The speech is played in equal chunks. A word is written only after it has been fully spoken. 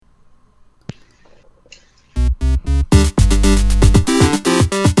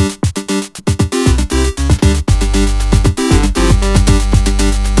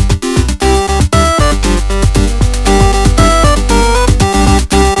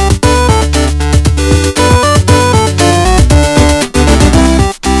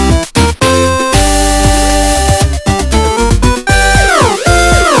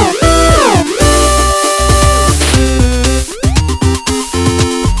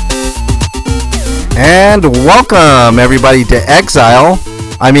And welcome everybody to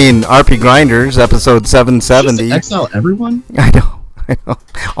RPGrinders, episode 770. Exile everyone? I know.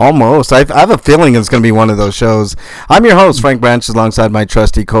 Almost. I have a feeling it's going to be one of those shows. I'm your host, Frank Branch, alongside my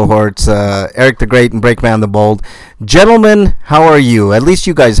trusty cohorts, Eric the Great and Breakman the Bold. Gentlemen, how are you? At least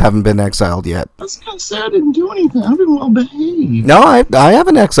you guys haven't been exiled yet. That's kind of sad. I didn't do anything. I've been well behaved. No, I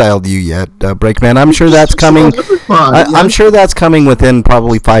haven't exiled you yet, Breakman. I'm sure that's coming. I'm sure that's coming within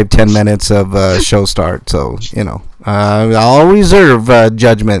probably 5-10 minutes of show start. So, I'll reserve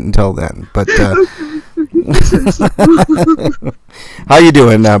judgment until then. But how you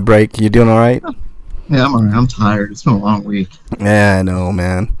doing, Break? You doing all right? Yeah, I'm all right. I'm tired. It's been a long week. Yeah, I know,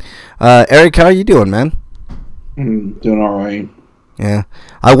 man. Eric, how are you doing, man? Doing all right. Yeah,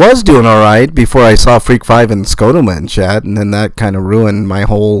 I was doing all right before I saw Freak 5 and Scotoma in chat, and then that kind of ruined my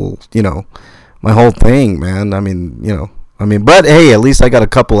whole thing, man. But hey, at least I got a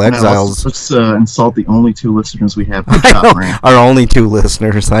couple exiles. Let's insult the only two listeners we have. Our only two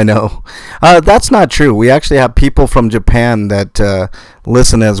listeners, I know. That's not true. We actually have people from Japan that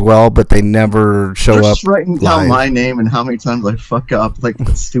listen as well, but they never show up. Just writing down my name and how many times I fuck up, like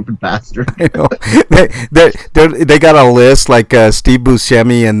the stupid bastard. I know. They got a list like Steve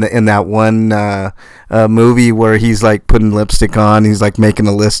Buscemi in that one movie where he's like putting lipstick on. He's like making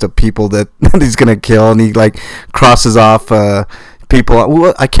a list of people that he's gonna kill, and he like crosses off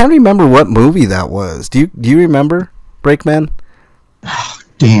people. I can't remember what movie that was. Do you remember, Breakman?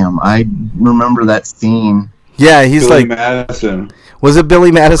 Damn, I remember that scene. Yeah, he's Billy like Madison. Was it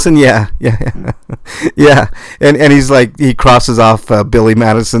Billy Madison? Yeah. And he's like, he crosses off Billy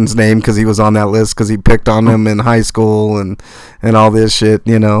Madison's name because he was on that list because he picked on him in high school and all this shit,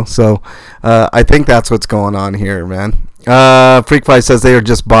 So I think that's what's going on here, man. Freak5 says they are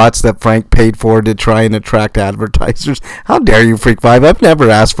just bots that Frank paid for to try and attract advertisers. How dare you, Freak5? I've never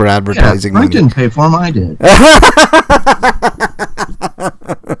asked for advertising. Frank didn't pay for them, I did.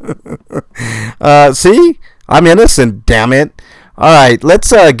 See? I'm innocent, damn it. All right,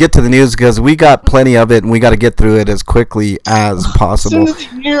 let's get to the news because we got plenty of it and we got to get through it as quickly as possible. It's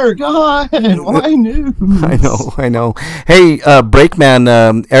the year, God, why news? I know. Hey,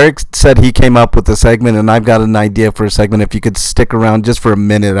 Breakman, Eric said he came up with a segment and I've got an idea for a segment. If you could stick around just for a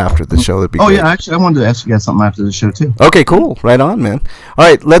minute after the show, that'd be great. Yeah, actually, I wanted to ask you guys something after the show too. Okay, cool. Right on, man. All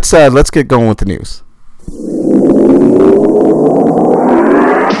right, let's get going with the news.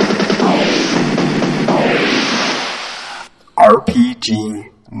 RPG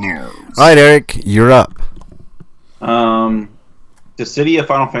news. All right, Eric, you're up. The city of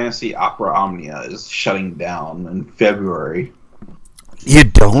Final Fantasy Opera Omnia is shutting down in February. You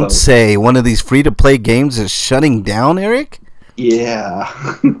don't say. One of these free-to-play games is shutting down, Eric? Yeah.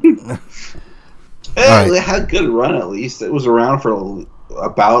 Right. It had a good run, at least. It was around for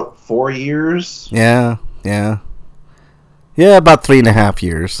about 4 years. Yeah, about 3.5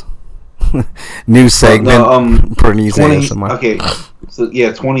 years. New segment. Bernie's ASMR. Okay, so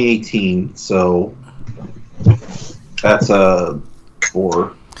 2018. So that's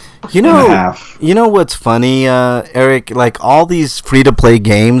 4. You know what's funny, Eric? Like all these free-to-play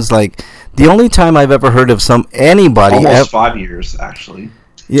games, like the only time I've ever heard of anybody almost 5 years actually.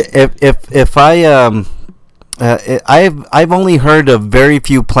 Yeah, if I've only heard of very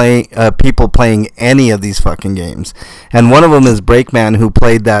few people playing any of these fucking games, and one of them is Breakman, who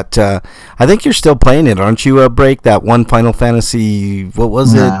played that. I think you're still playing it, aren't you? Break that one Final Fantasy. What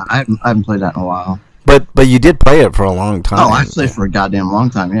was it? I haven't played that in a while. But you did play it for a long time. Oh, I played for a goddamn long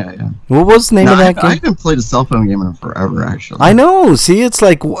time. Yeah. What was the name of that game? I haven't played a cell phone game in forever, actually. I know. See, it's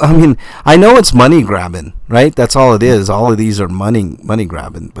like, I know it's money grabbing, right? That's all it is. All of these are money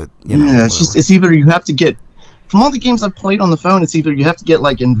grabbing, but it's either you have to get. From all the games I've played on the phone, it's either you have to get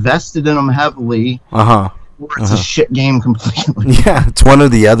like invested in them heavily, or it's a shit game completely. Yeah, it's one or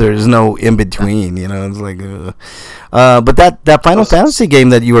the other. There's no in between. It's like, but that Final Fantasy game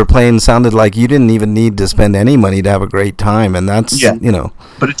that you were playing sounded like you didn't even need to spend any money to have a great time, and that's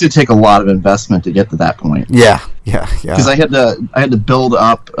But it did take a lot of investment to get to that point. Yeah. Because I had to build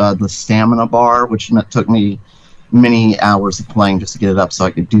up the stamina bar, which took me many hours of playing just to get it up so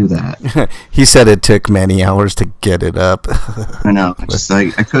I could do that. He said it took many hours to get it up. I know.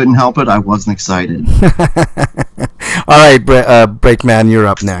 I couldn't help it. I wasn't excited. All right, Breakman, you're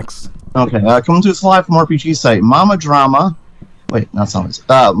up next. Okay, coming to us live from RPG site, Mama Drama. Wait, not always.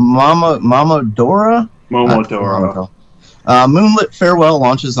 Mama Dora? Momodora. Moonlit Farewell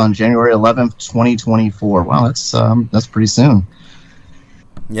launches on January 11th, 2024. Wow, that's pretty soon.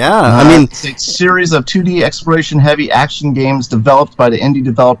 Yeah, I mean, it's a series of 2D exploration-heavy action games developed by the indie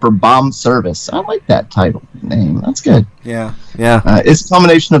developer Bomb Service. I like that title name. That's good. Yeah. It's a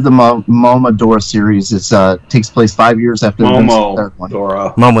combination of the Momodora series. It takes place 5 years after the events of the third one.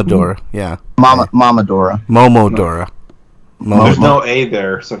 Momodora, yeah. Momodora. Momodora. There's no A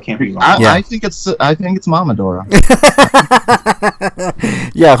there, so it can't be. I think it's Momodora.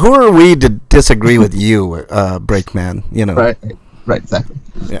 Yeah, who are we to disagree with you, Breakman? You know. Right, exactly.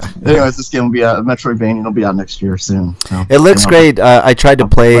 Yeah. Anyways, this game will be out. Metroidvania. It'll be out next year soon. So, it looks great. I tried to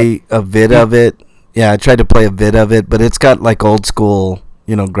play a vid of it. Yeah, I tried to play a vid of it, but it's got like old school,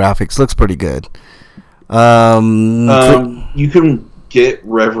 graphics. Looks pretty good. You can get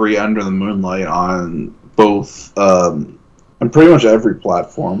Reverie Under the Moonlight on both, on pretty much every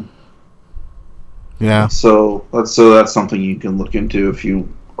platform. Yeah. So that's something you can look into if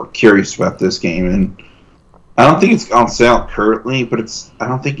you are curious about this game. And I don't think it's on sale currently, but I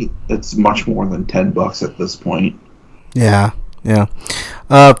don't think it's much more than $10 at this point. Yeah.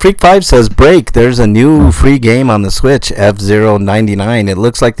 Freak5 says, Break, there's a new free game on the Switch, F-Zero 99. It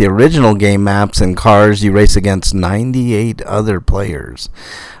looks like the original game maps and cars. You race against 98 other players.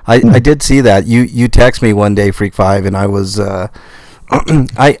 I did see that. You text me one day, Freak5, and I was...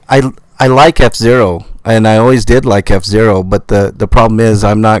 I like F-Zero, and I always did like F-Zero, but the problem is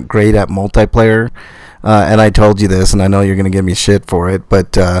I'm not great at multiplayer, and I told you this, and I know you're going to give me shit for it,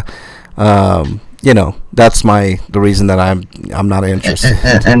 but... that's the reason that I'm not interested.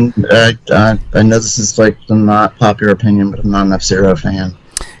 And I know this is like a not popular opinion, but I'm not an F-Zero fan.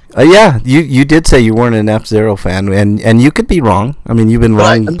 Yeah, you did say you weren't an F-Zero fan, and you could be wrong. I mean, you've been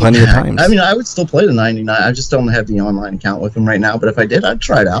wrong plenty of times. I mean, I would still play the 99. I just don't have the online account with them right now. But if I did, I'd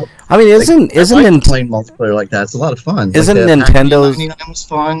try it out. I mean, isn't playing multiplayer like that? It's a lot of fun. Isn't Nintendo's 99 was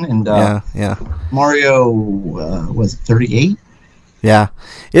fun, and yeah. Mario was 38. Yeah,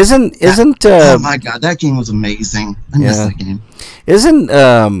 isn't oh my god, that game was amazing. I miss that game. Isn't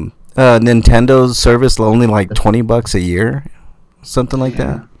Nintendo's service only like $20 a year, something like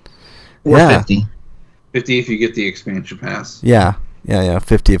that? Or 50. 50 if you get the expansion pass. Yeah,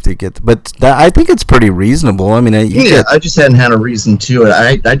 50 if you get. But I think it's pretty reasonable. I mean, I just hadn't had a reason to it.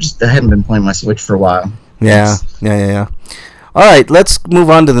 I hadn't been playing my Switch for a while. Yeah. All right, let's move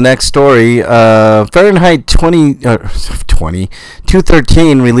on to the next story. Fahrenheit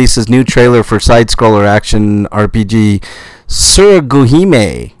 213 releases new trailer for side-scroller action RPG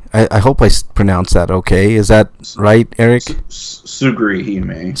Tsuruguhime. I hope I pronounced that okay. Is that right, Eric?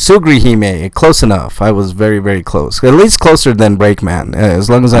 Tsuruguhime. Close enough. I was very, very close. At least closer than Breakman. As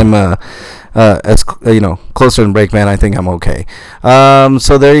long as I'm closer than Breakman, I think I'm okay.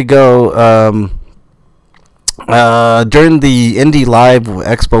 So there you go. During the Indie Live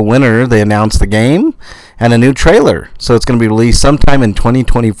Expo winter, they announced the game and a new trailer. So it's going to be released sometime in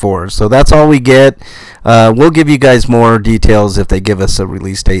 2024. So that's all we get. We'll give you guys more details if they give us a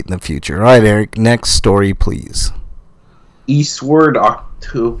release date in the future. All right, Eric, next story, please. Eastward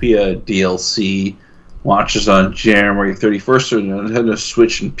Octopia DLC launches on January 31st for Nintendo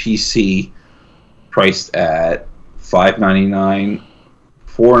Switch and PC, priced at $5.99,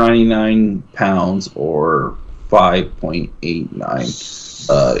 £4.99 or 5.89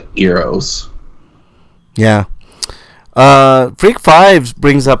 euros. Yeah. Freak5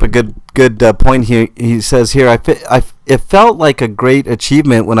 brings up a good point here. He says here, it felt like a great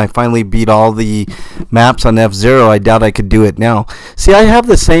achievement when I finally beat all the maps on F-Zero. I doubt I could do it now. See, I have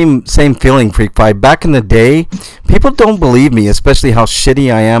the same feeling, Freak5. Back in the day, people don't believe me, especially how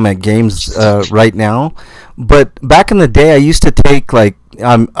shitty I am at games right now. But back in the day, I used to take like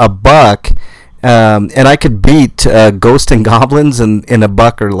a buck, and I could beat Ghosts and Goblins in a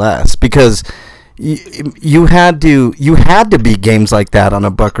buck or less, because you had to beat games like that on a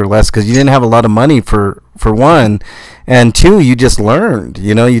buck or less, because you didn't have a lot of money for one, and two, you just learned.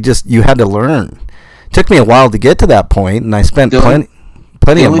 You had to learn. It took me a while to get to that point, and I spent plenty of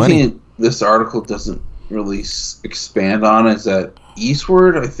money. The only thing this article doesn't really expand on is that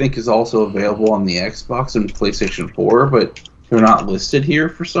Eastward, I think, is also available on the Xbox and PlayStation 4, but they're not listed here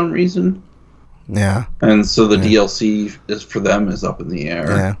for some reason. Yeah. And so the DLC for them is up in the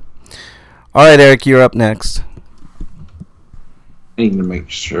air. Yeah. All right, Eric, you're up next. I need to make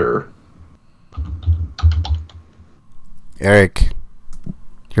sure. Eric,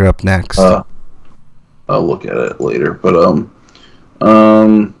 you're up next. I'll look at it later, but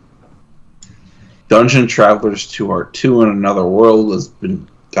Dungeon Travelers 2 in Another World has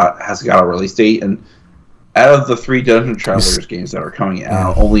got a release date, and out of the 3 Dungeon Travelers games that are coming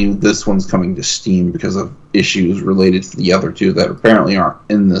out, only this one's coming to Steam because of issues related to the other 2 that apparently aren't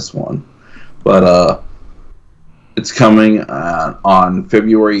in this one. But It's coming on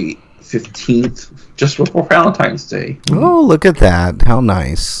February 15th, just before Valentine's Day. Oh, look at that. How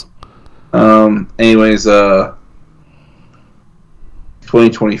nice. Anyways,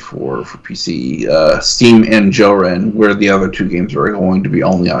 2024 for PC, Steam and Joren, where the other two games are going to be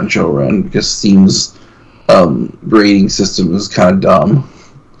only on Joren, because Steam's rating system is kind of dumb.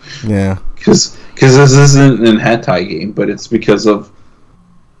 Yeah. Because this isn't an hentai game, but it's because of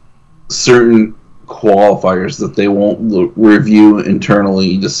certain qualifiers that they won't review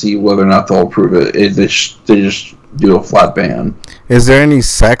internally to see whether or not they'll approve it. They just do a flat ban. Is there any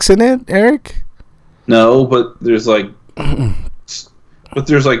sex in it, Eric? No, but there's like fan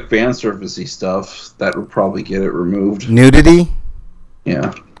servicey stuff that would probably get it removed. Nudity?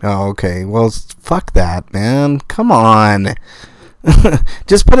 Yeah. Oh, okay. Well, fuck that, man. Come on.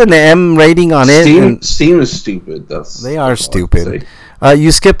 Just put an M rating on it. Steam is stupid. They are stupid.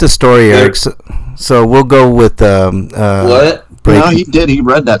 You skipped a story, Eric, so we'll go with... what? No, he did. He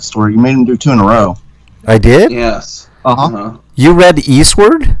read that story. You made him do 2 in a row. I did? Yes. Uh-huh. You read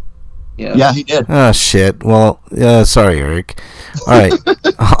Eastward? Yes. Yeah, he did. Oh, shit. Well, sorry, Eric. All right.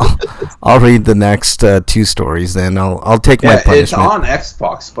 I'll read the next 2 stories then. I'll take my punishment. It's on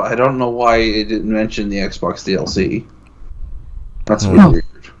Xbox, but I don't know why it didn't mention the Xbox DLC. That's weird.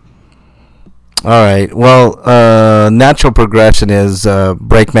 All right. Well, natural progression is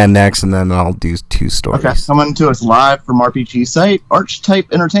Breakman next, and then I'll do 2 stories. Okay. Coming to us live from RPG site,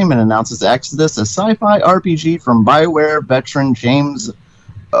 Archetype Entertainment announces Exodus, a sci-fi RPG from BioWare veteran James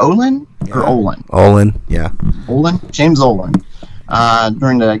Olin? Yeah. Or Olin? Olin, yeah. Olin? James Olin.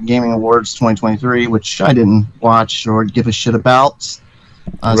 During the Gaming Awards 2023, which I didn't watch or give a shit about. So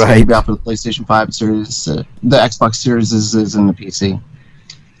it'll be out for the PlayStation 5 series. The Xbox Series is in the PC.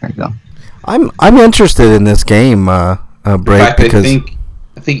 There you go. I'm interested in this game, Break, because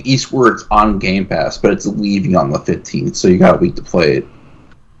I think Eastward's on Game Pass, but it's leaving on the 15th, so you got a week to play it.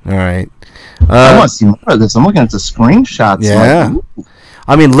 All right. I want to see more of this. I'm looking at the screenshots. Yeah. Like,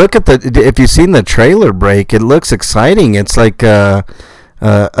 I mean, look at if you've seen the trailer, Break, it looks exciting. It's like a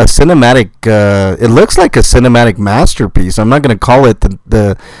cinematic. It looks like a cinematic masterpiece. I'm not going to call it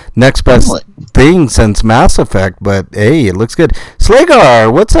the next best thing since Mass Effect, but hey, it looks good.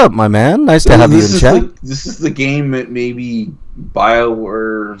 Slagar, what's up, my man? Nice to have you in chat. This is the game that maybe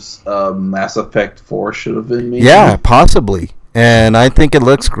BioWare's Mass Effect 4 should have been. Maybe. Yeah, possibly. And I think it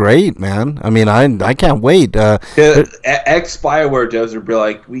looks great, man. I mean, I can't wait. Ex-BioWare devs would be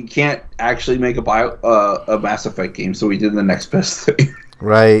like, we can't actually make a Mass Effect game, so we did the next best thing.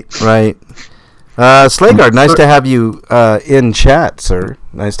 Right. Slagard, nice to have you in chat, sir.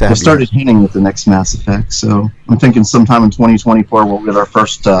 Nice to have you. I started hinting at the next Mass Effect, so I'm thinking sometime in 2024 we'll get our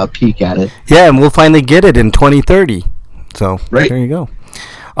first peek at it. Yeah, and we'll finally get it in 2030. So, right. There you go.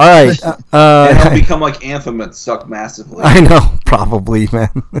 All right. And it'll become like Anthem and suck massively. I know, probably,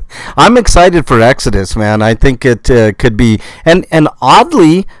 man. I'm excited for Exodus, man. I think it could be... And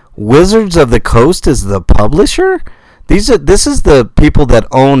oddly, Wizards of the Coast is the publisher? This is the people that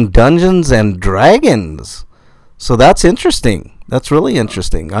own Dungeons and Dragons. So that's interesting. That's really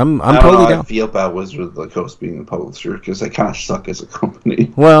interesting. I'm totally down. I feel about Wizards of the Coast being the publisher because they kind of suck as a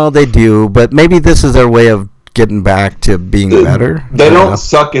company. Well, they do, but maybe this is their way of getting back to being better. They don't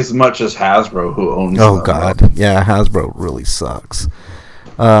suck as much as Hasbro, who owns them. Oh, God. Yeah, Hasbro really sucks.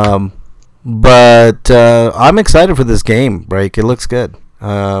 But I'm excited for this game, Break. It looks good.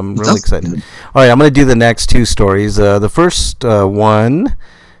 Really excited. All right, I'm going to do the next 2 stories. The first one,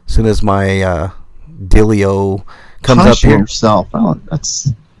 as soon as my Dilio comes up here. Yourself. Oh,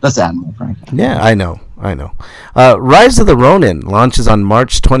 that's admirable, Frank. Yeah, I know. Rise of the Ronin launches on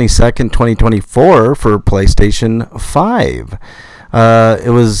March 22nd, 2024 for PlayStation 5. It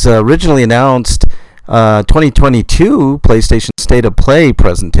was originally announced 2022 PlayStation State of Play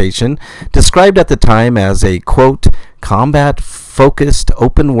presentation, described at the time as a, quote, combat-focused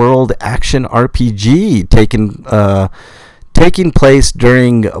open-world action RPG taking place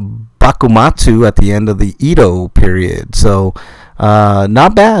during Bakumatsu at the end of the Edo period. So,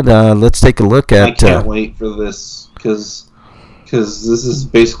 not bad. Let's take a look at... I can't wait for this, because this is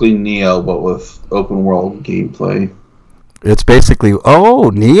basically Neo, but with open-world gameplay. It's basically... Oh,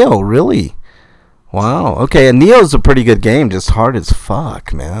 Neo, really? Wow. Okay, and Neo's a pretty good game, just hard as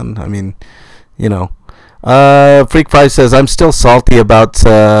fuck, man. I mean, you know... Freak Five says, I'm still salty about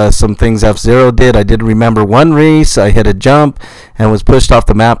some things F-Zero did. I did remember one race. I hit a jump and was pushed off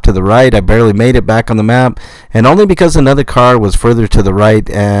the map to the right. I barely made it back on the map, and only because another car was further to the right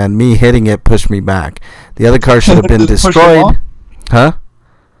and me hitting it pushed me back. The other car should have been destroyed. Huh?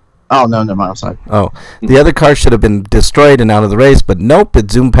 Oh, no, never mind. I'm sorry. Oh, the other car should have been destroyed and out of the race, but nope,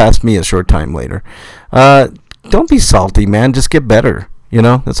 it zoomed past me a short time later. don't be salty, man. Just get better. You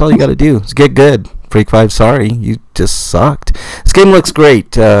know, that's all you got to do. Is get good. Freak 5, sorry, you just sucked. This game looks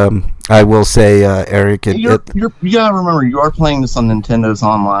great. I will say, Eric. You gotta remember, you are playing this on Nintendo's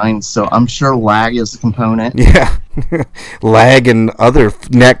online, so I'm sure lag is a component. Yeah, lag and other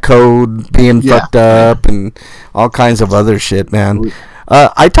net code being fucked up and all kinds of other shit, man.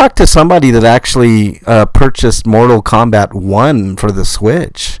 I talked to somebody that actually purchased Mortal Kombat 1 for the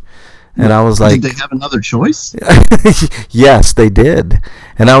Switch. And I was like, did they have another choice? Yes, they did.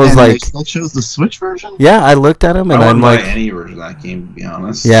 And I was like, they still chose the Switch version? Yeah, I looked at them and I'm like, I wouldn't buy any version of that game, to be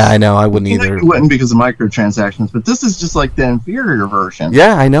honest. Yeah, I know, I wouldn't either. You wouldn't because of microtransactions, but this is just like the inferior version.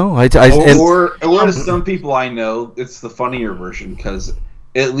 Yeah, I know. Or to some people I know, it's the funnier version because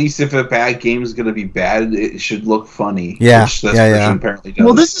at least if a bad game is going to be bad, it should look funny. Yeah, which this version apparently does.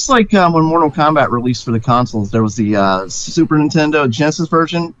 Well, this is like when Mortal Kombat released for the consoles. There was the Super Nintendo Genesis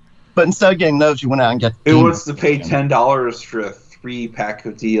version. But instead of getting those, you went out and got. It wants to pay $10 for a 3-pack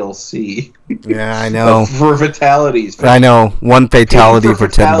of DLC. Yeah, I know. For fatalities. I know. One fatality for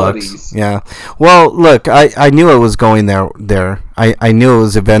 $10. Yeah. Well, look, I knew it was going there. I knew it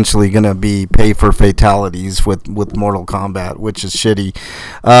was eventually going to be pay for fatalities with Mortal Kombat, which is shitty.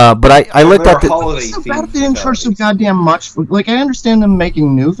 But I looked at the. It's so bad they didn't charge so goddamn much. Like, I understand them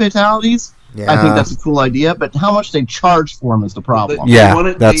making new fatalities. Yeah. I think that's a cool idea, but how much they charge for them is the problem.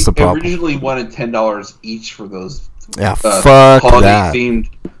 That's the problem. They originally wanted $10 each for those holiday-themed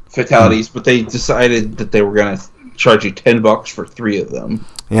fatalities, but they decided that they were going to charge you $10 for 3 of them.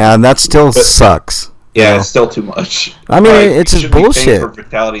 Yeah, and that still sucks. Yeah, it's still too much. I mean, it's just bullshit. For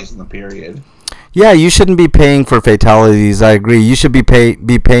fatalities in the period. Yeah, you shouldn't be paying for fatalities. I agree. You should be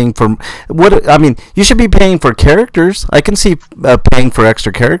paying for what? I mean, you should be paying for characters. I can see paying for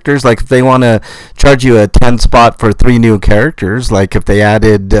extra characters. Like if they want to charge you a 10 spot for 3 new characters. Like if they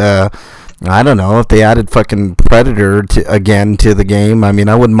added, I don't know, if they added fucking Predator to the game. I mean,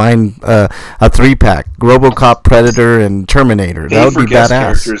 I wouldn't mind a 3-pack: RoboCop, Predator, and Terminator. That would be badass.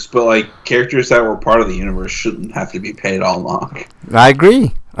 Characters, but like characters that were part of the universe shouldn't have to be paid all along. I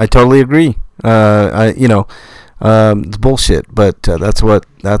agree. I totally agree. It's bullshit, but that's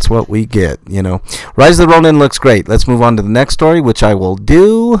what we get, you know. Rise of the Ronin looks great. Let's move on to the next story, which I will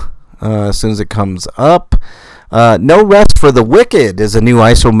do as soon as it comes up. No Rest for the Wicked is a new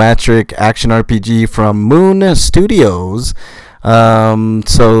isometric action RPG from Moon Studios. It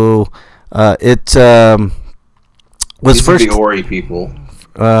was These first are the Ori people.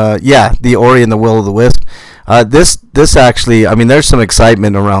 The Ori and the Will of the Wisp. This actually, I mean, there's some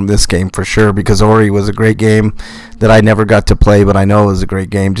excitement around this game for sure because Ori was a great game that I never got to play, but I know it was a great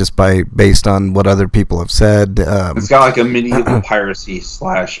game just based on what other people have said. It's got like a medieval piracy /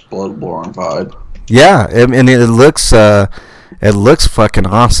 Bloodborne vibe. Yeah, and it looks fucking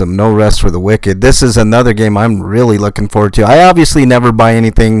awesome. No Rest for the Wicked. This is another game I'm really looking forward to. I obviously never buy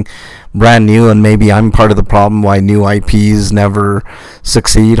anything brand new, and maybe I'm part of the problem why new IPs never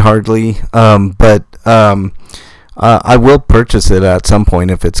succeed hardly. But I will purchase it at some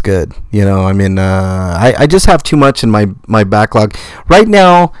point if it's good. You know, I mean, I just have too much in my backlog right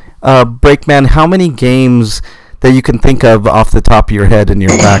now. Breakman, how many games that you can think of off the top of your head in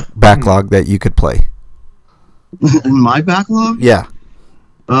your backlog that you could play? In my backlog? Yeah.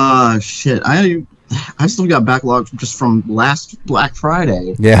 Shit. I still got backlog just from last Black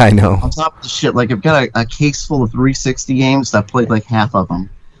Friday. Yeah, I know. On top of the shit, like I've got a case full of 360 games. I played like half of them.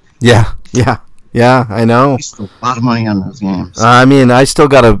 Yeah, I know. I wasted a lot of money on those games. I mean, I still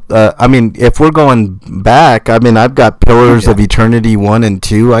got I mean, if we're going back, I mean, I've got Pillars of Eternity 1 and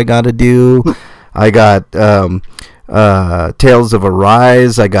 2 I got to do. I got Tales of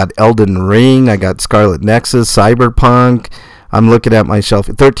Arise. I got Elden Ring. I got Scarlet Nexus, Cyberpunk. I'm looking at my shelf.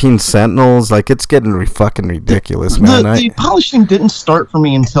 13 Sentinels. Like, it's getting fucking ridiculous, man. The polishing didn't start for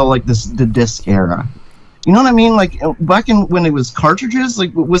me until, like, the disc era. You know what I mean? Like, back when it was cartridges,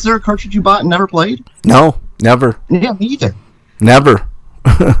 like, was there a cartridge you bought and never played? No, never. Yeah, me either. Never.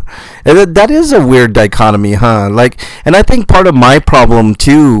 That is a weird dichotomy, huh? Like, and I think part of my problem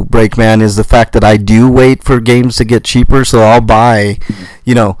too, Breakman, is the fact that I do wait for games to get cheaper, so I'll buy,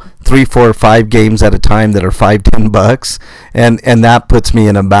 3, 4, 5 games at a time that are $5-10, and that puts me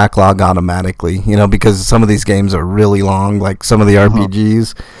in a backlog automatically, because some of these games are really long, like some of the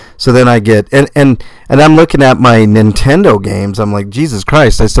RPGs. So then I get and I'm looking at my Nintendo games. I'm like, Jesus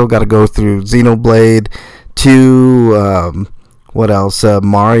Christ, I still got to go through Xenoblade 2. What else? The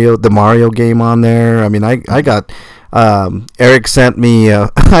Mario game on there. I mean, I got. Eric sent me. I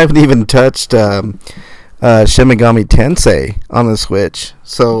haven't even touched Shin Megami Tensei on the Switch.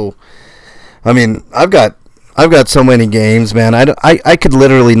 So, I mean, I've got I've got so many games, man. I could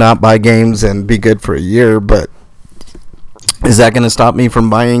literally not buy games and be good for a year, but is that going to stop me from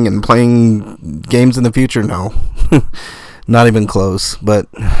buying and playing games in the future? No. Not even close. But,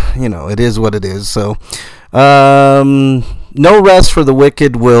 it is what it is. So, No Rest for the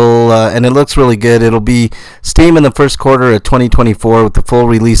Wicked will, and it looks really good. It'll be Steam in the first quarter of 2024 with the full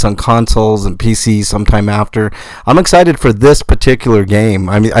release on consoles and PC sometime after. I'm excited for this particular game.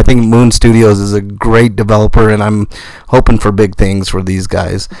 I think Moon Studios is a great developer, and I'm hoping for big things for these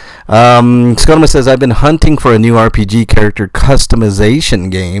guys. Skodoma says, I've been hunting for a new RPG character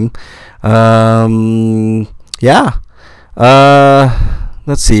customization game.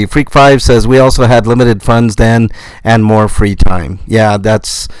 Let's see. Freak5 says we also had limited funds then and more free time. Yeah,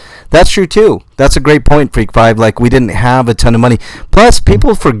 that's true too. That's a great point, Freak5. Like, we didn't have a ton of money. Plus,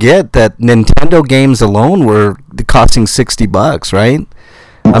 people forget that Nintendo games alone were costing $60, right?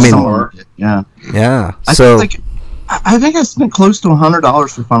 Yeah. So I think I spent close to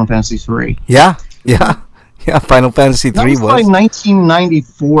 $100 for Final Fantasy 3. Yeah. Final Fantasy 3 was like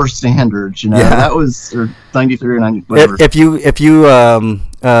 1994 standards, Yeah. That was, or 93 or 90, whatever. If you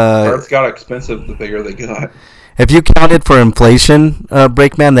cards got expensive the bigger they got. If you counted for inflation,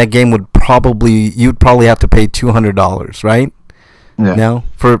 Breakman, that game you'd probably have to pay $200, right? Yeah. Now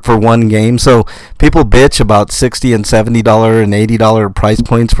for one game. So people bitch about $60 and $70 and $80 price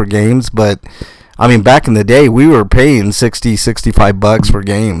points for games, but back in the day, we were paying $65 for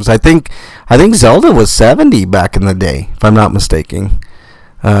games. I think Zelda was $70 back in the day, if I'm not mistaken.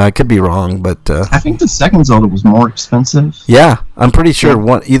 I could be wrong, but I think the second Zelda was more expensive. Yeah, I'm pretty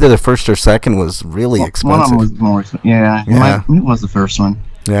sure either the first or second was really expensive. One of them was more expensive. Yeah. It was the first one.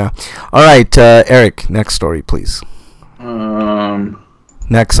 Yeah. All right, Eric, next story, please.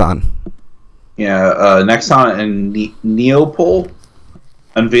 Nexon. Yeah, Nexon and Neopol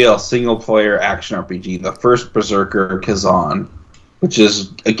unveil single-player action RPG, the first Berserker Kazan, which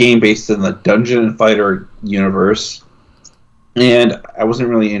is a game based in the Dungeon & Fighter universe. And I wasn't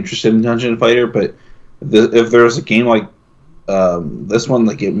really interested in Dungeon & Fighter, but if there was a game like this one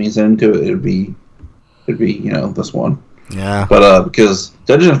that get me into it, it'd be this one. Yeah. But because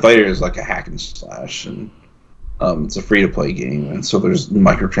Dungeon & Fighter is like a hack and slash, and it's a free-to-play game, and so there's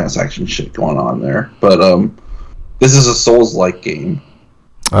microtransaction shit going on there. But this is a Souls-like game.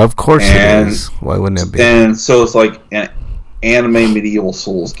 Of course it is. Why wouldn't it be? And so it's like an anime medieval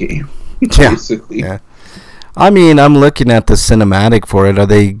Souls game, basically. Yeah. I'm looking at the cinematic for it. Are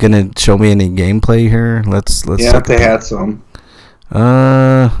they gonna show me any gameplay here? Let's. Yeah, they had some.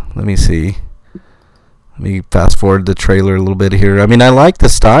 Let me see. Let me fast forward the trailer a little bit here. I like the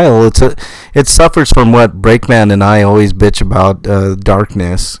style. It suffers from what Breakman and I always bitch about,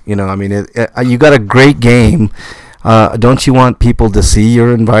 darkness. You got a great game. Don't you want people to see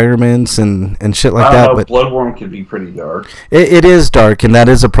your environments and shit like that? But Bloodborne can be pretty dark. It is dark, and that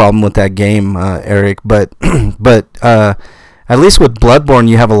is a problem with that game, Eric. But at least with Bloodborne,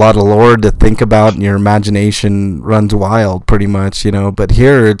 you have a lot of lore to think about, and your imagination runs wild, pretty much. But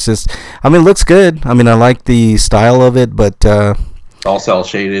here, it's just, it looks good. I like the style of it, but all cell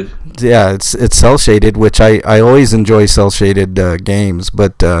shaded. Yeah, it's cell shaded, which I always enjoy cell shaded games,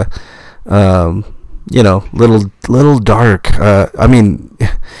 but. Little dark.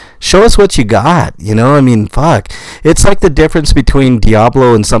 Show us what you got. Fuck. It's like the difference between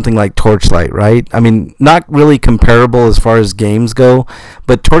Diablo and something like Torchlight, right? Not really comparable as far as games go,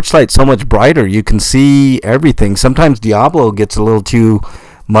 but Torchlight's so much brighter. You can see everything. Sometimes Diablo gets a little too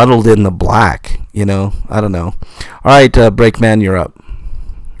muddled in the black. I don't know. All right, Breakman, you're up.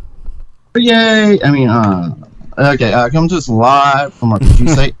 Yay! Okay. Come to us live from our PG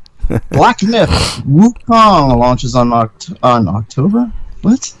site. Black Myth Wukong launches on October?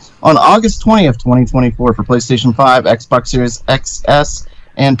 What? On August 20th, 2024 for PlayStation 5, Xbox Series XS,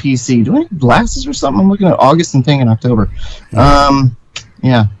 and PC. Do I need glasses or something? I'm looking at August and thinking October. I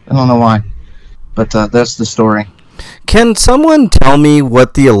don't know why. But that's the story. Can someone tell me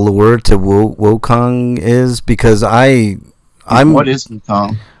what the allure to Wukong is? Because What is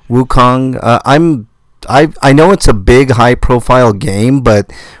Wukong? Wukong, I know it's a big, high-profile game,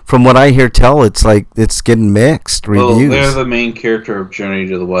 but from what I hear it's like it's getting mixed reviews. Well, they're the main character of Journey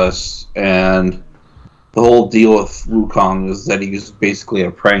to the West, and the whole deal with Wukong is that he was basically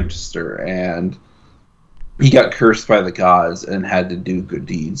a prankster, and he got cursed by the gods and had to do good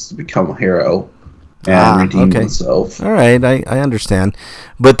deeds to become a hero and redeem himself. All right, I understand.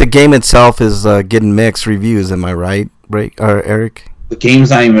 But the game itself is getting mixed reviews, am I right, Eric? The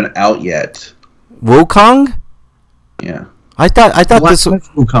game's not even out yet. Wukong? Yeah. I thought this was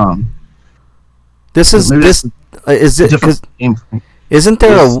Wukong. This is this is it Isn't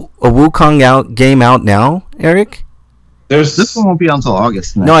there a Wukong game out now, Eric? This one won't be until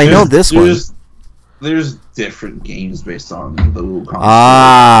August. No, I know this one. There's different games based on the Wukong.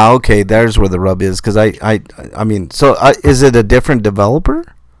 Ah, okay. There's where the rub is, because I mean, so is it a different developer,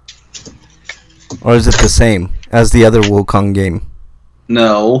 or is it the same as the other Wukong game?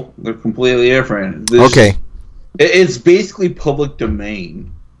 No, they're completely different. Okay. It's basically public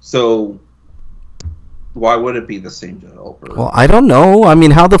domain, so why would it be the same developer? Well, I don't know. I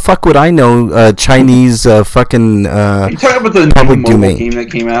mean, how the fuck would I know Chinese fucking Are you talking about the public mobile domain game that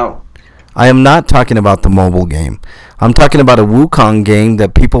came out? I am not talking about the mobile game. I'm talking about a Wukong game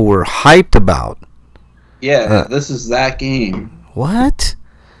that people were hyped about. Yeah, this is that game. What?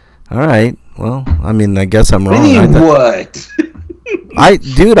 All right. Well, I mean, I guess I'm wrong. What?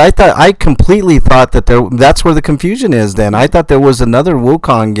 I completely thought that that's where the confusion is then. I thought there was another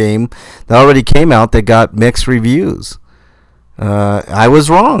Wukong game that already came out that got mixed reviews. I was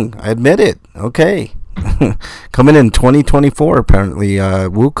wrong. I admit it. Okay. Coming in 2024, apparently,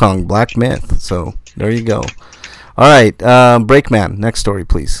 Wukong Black Myth. So, there you go. All right, Breakman, next story,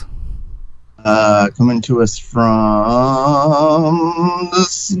 please. Coming to us from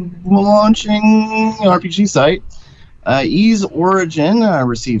this launching RPG site. Ease Origin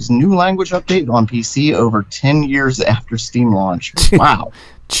receives new language update on PC over 10 years after Steam launch. Wow.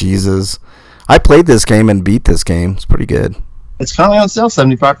 Jesus. I played this game and beat this game. It's pretty good. It's currently on sale,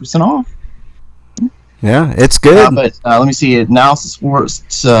 75% off. Yeah, it's good. But let me see. It now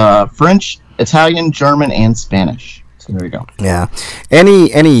supports French, Italian, German, and Spanish. So there you go. Yeah.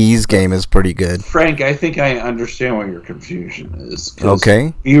 Any Ease game is pretty good. Frank, I think I understand what your confusion is.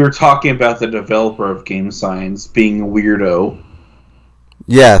 Okay. You were talking about the developer of Game Science being a weirdo.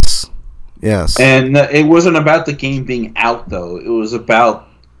 Yes. And it wasn't about the game being out, though. It was about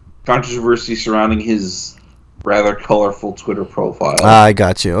controversy surrounding his rather colorful Twitter profile. I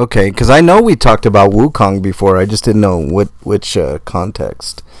got you. Okay, because I know we talked about Wukong before. I just didn't know which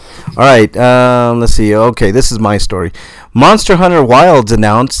context. All right, let's see. Okay, this is my story. Monster Hunter Wilds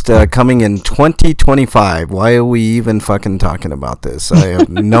announced coming in 2025. Why are we even fucking talking about this? I have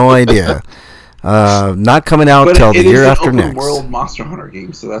no idea. Not coming out till the year after next. It is an open world Monster Hunter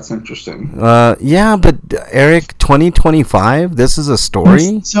game, so that's interesting. Yeah, but Eric, 2025. This is a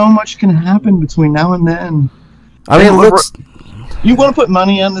story. So much can happen between now and then. I mean, it looks. You want to put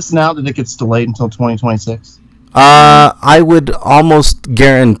money on this now that it gets delayed until 2026? I would almost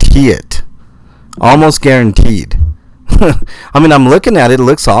guarantee it. Almost guaranteed. I mean, I'm looking at it. It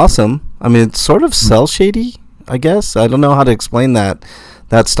looks awesome. I mean, it's sort of cel shady, I guess. I don't know how to explain that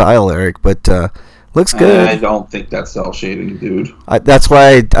style, Eric, but looks good. I don't think that's cel shading, dude. That's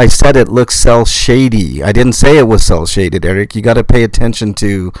why I said it looks cel shady. I didn't say it was cel shaded, Eric. You got to pay attention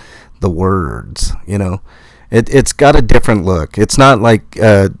to the words, you know. It's got a different look. It's not like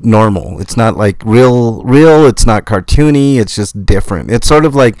normal. It's not like real. It's not cartoony. It's just different. It's sort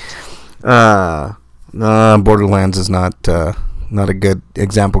of like Borderlands is not a good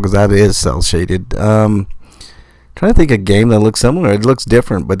example because that is cel shaded. Trying to think of a game that looks similar. It looks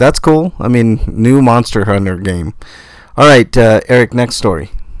different, but that's cool. I mean, new Monster Hunter game. All right, Eric, next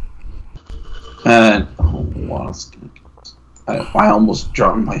story. I almost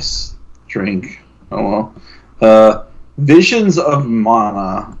dropped my drink. Oh well. Visions of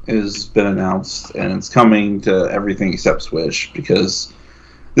Mana has been announced, and it's coming to everything except Switch, because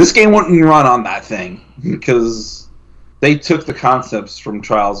this game wouldn't run on that thing, because they took the concepts from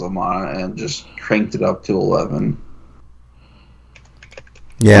Trials of Mana and just cranked it up to 11.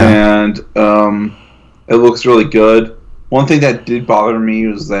 Yeah. And it looks really good. One thing that did bother me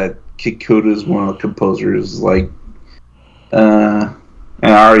was that Kid Koda is one of the composers,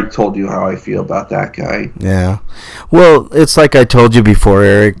 and I already told you how I feel about that guy. Yeah. Well, it's like I told you before,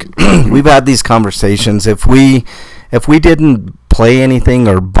 Eric. We've had these conversations. If we didn't play anything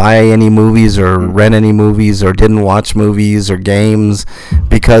or buy any movies or rent any movies or didn't watch movies or games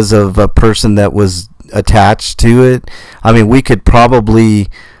because of a person that was attached to it, I mean, we could probably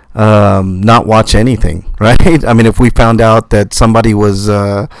not watch anything, right? I mean, if we found out that somebody was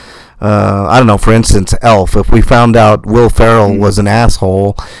I don't know, for instance, Elf. If we found out Will Ferrell was an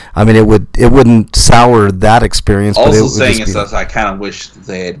asshole, I mean, it wouldn't sour that experience. Also, but it would saying just is, I kind of wish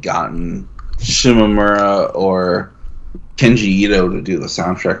they had gotten Shimamura or Kenji Ito to do the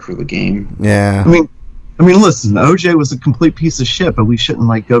soundtrack for the game. Yeah. I mean, listen, OJ was a complete piece of shit, but we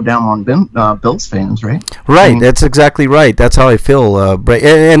shouldn't go down on Bills fans, right? Right, I mean, that's exactly right. That's how I feel.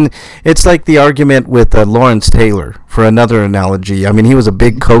 And it's like the argument with Lawrence Taylor, for another analogy. I mean, he was a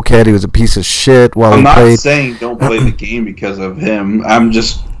big cokehead. He was a piece of shit while he played. I'm not saying don't play the game because of him. I'm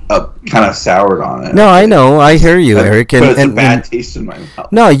just kind of soured on it. No, I know. I hear you, Eric. But it's a bad taste in my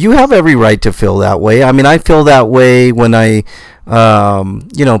mouth. No, you have every right to feel that way. I mean, I feel that way when I,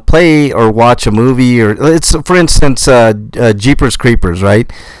 play or watch a movie. Or it's, for instance, Jeepers Creepers,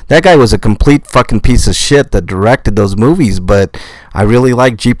 right? That guy was a complete fucking piece of shit that directed those movies, but I really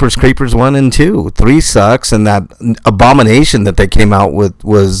like Jeepers Creepers 1 and 2. 3 sucks, and that Abomination that they came out with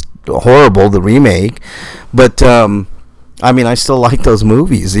was horrible, the remake. But, I mean, I still like those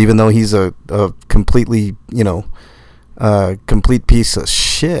movies, even though he's a completely, complete piece of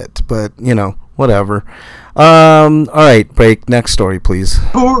shit. But, whatever. All right, break. Next story, please.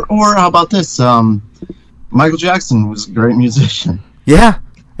 Or how about this? Michael Jackson was a great musician. Yeah,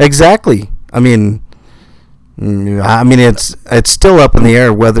 exactly. I mean, it's still up in the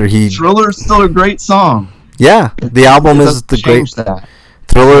air whether he. Thriller's still a great song. Yeah, the album is the great.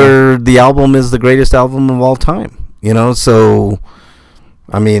 Thriller, the album is the greatest album of all time. So,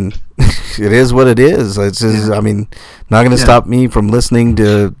 I mean, it is what it is. It's just, I mean, not going to stop me from listening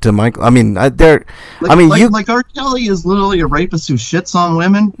to Michael. I mean, like R. Kelly is literally a rapist who shits on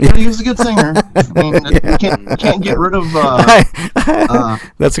women. But he was a good singer. I mean, you can't get rid of.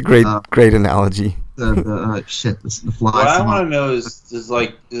 That's a great analogy. The flies. What I want to know is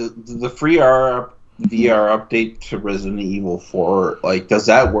like the free VR update to Resident Evil 4. Like, does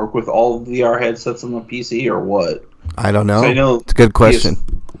that work with all VR headsets on the PC or what? I don't know. It's a good question.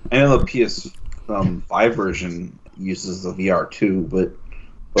 I know the PS5 version uses the VR too, but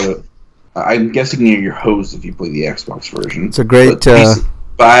I'm guessing you're hosed if you play the Xbox version. It's a great. But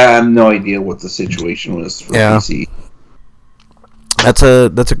I have no idea what the situation was for PC. That's a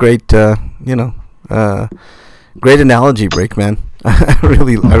great great analogy, Break, man. I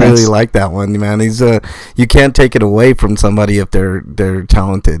really like that one, man. He's you can't take it away from somebody if they're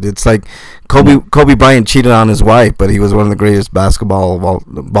talented. It's like Kobe Bryant cheated on his wife, but he was one of the greatest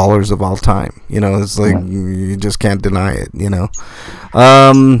ballers of all time. It's like you just can't deny it. I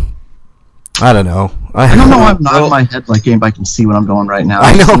don't know. I don't know. I'm nodding my head like anybody can see what I'm doing right now.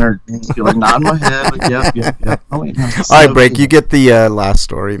 I know. Feel like nodding my head. Like, yep. Oh wait, no, all right, Break. You get the last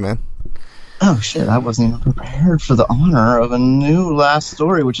story, man. Oh shit! I wasn't even prepared for the honor of a new last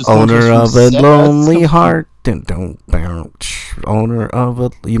story, which is owner of a lonely heart. Don't bounce. Owner of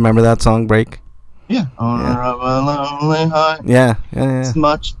a. You remember that song, Break? Yeah. Owner of a lonely heart. Yeah. It's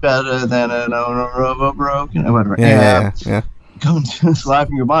much better than an owner of a broken. Whatever. Yeah. Going to this live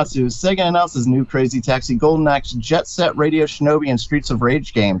from Yomatsu, Sega announces new Crazy Taxi, Golden Axe, Jet Set, Radio Shinobi, and Streets of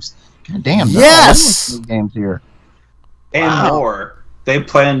Rage games. God damn! Yes. New games here. And more. They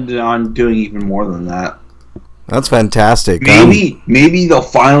planned on doing even more than that. That's fantastic. Maybe they'll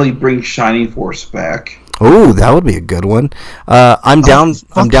finally bring Shining Force back. Oh, that would be a good one. I'm down.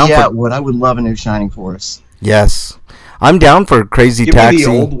 I'm down for. I would love a new Shining Force. Yes, I'm down for Crazy Taxi. Give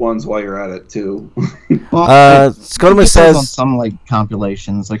me the old ones while you're at it too. Scotoma says on some like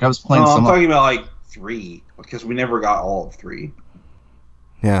compilations. Like I was playing. I'm talking about like 3 because we never got all of 3.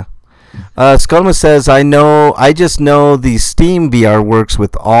 Yeah. Scotoma says, I just know the Steam VR works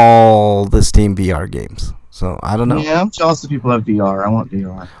with all the Steam VR games. So, I don't know. Yeah, I'm jealous that people have VR. I want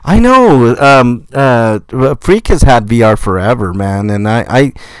VR. I know. Freak has had VR forever, man. And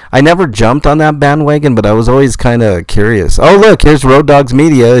I never jumped on that bandwagon, but I was always kind of curious. Oh, look, here's Road Dogs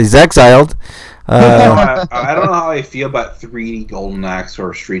Media. He's exiled. I don't know how I feel about 3D Golden Axe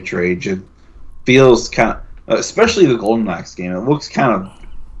or Street Rage. It feels kind of, especially the Golden Axe game, it looks kind of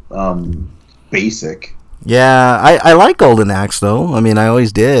basic. Yeah, I like Golden Axe though. I mean, I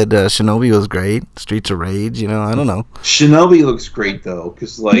always did. Shinobi was great. Streets of Rage, I don't know. Shinobi looks great though,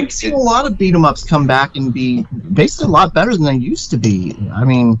 because like I've seen a lot of beat 'em ups come back and be basically a lot better than they used to be. I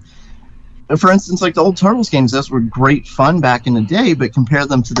mean, for instance, like the old Turtles games, those were great fun back in the day, but compare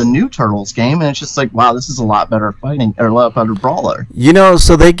them to the new Turtles game, and it's just like, wow, this is a lot better fighting or a lot better brawler.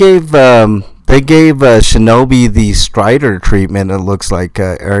 So they gave Shinobi the Strider treatment. It looks like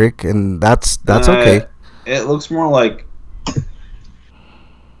Eric, and that's okay. It looks more like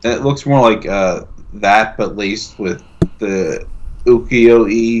that, but laced with the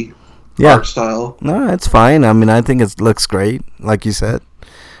ukiyo-e art style. No, it's fine. I mean, I think it looks great, like you said.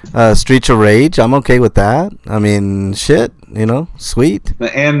 Streets of Rage, I'm okay with that. I mean, shit, sweet.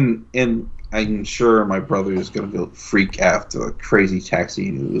 And I'm sure my brother is going to go freak after the Crazy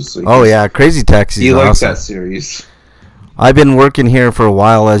Taxi news. So Crazy Taxi. He likes that series. I've been working here for a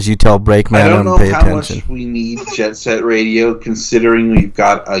while, as you tell Breakman. I don't know pay how attention. much we need Jet Set Radio, considering we've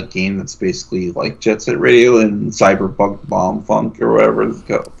got a game that's basically like Jet Set Radio and Cyberpunk Bomb Funk or whatever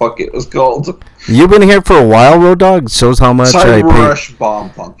the fuck it was called. You've been here for a while, Road Dog. Shows how much I pay. Rush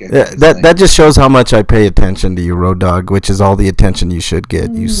Bomb Funk. That just shows how much I pay attention to you, Road Dog, which is all the attention you should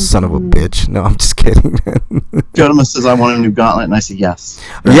get. You son of a bitch. No, I'm just kidding. Jodema says I want a new Gauntlet, and I say yes.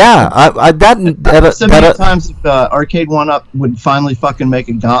 Yeah, So many times if Arcade 1-Up would finally fucking make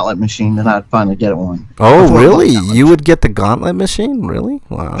a Gauntlet machine, then I'd finally get one. Oh, really? You would get the Gauntlet machine? Really?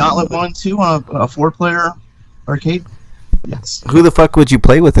 Wow. Gauntlet 1 and 2 on a 4-player arcade? Yes. Who the fuck would you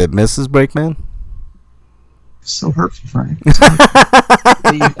play with it, Mrs. Breakman? So hurtful, Frank.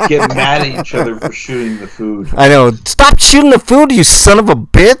 You get mad at each other for shooting the food. I know. Stop shooting the food, you son of a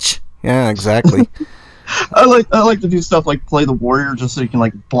bitch! Yeah, exactly. I like to do stuff like play the warrior just so you can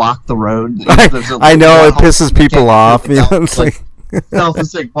like block the road. I know it pisses people off. You know, it's like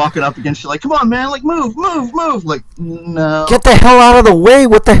it's like walking up against you, like, come on, man, like move. Like, no. Get the hell out of the way!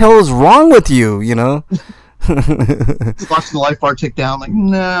 What the hell is wrong with you? You know. Just watching the life bar tick down, like,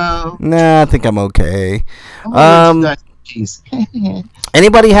 no. Nah, I think I'm okay. Jeez.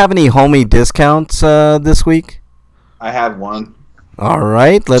 Anybody have any homie discounts this week? I had one. All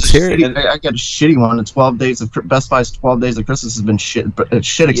right, let's hear it. I got a shitty one. The 12 days of Best Buy's 12 days of Christmas has been shit, but it's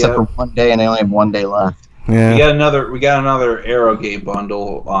shit except for one day, and they only have 1 day left. Yeah. We got another Aerogate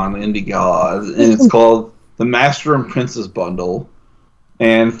bundle on Indiegogo, and it's called the Master and Princess bundle.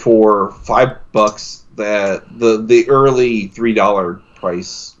 And for $5, that the early $3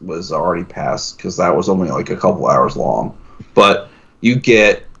 price was already passed because that was only like a couple hours long. But you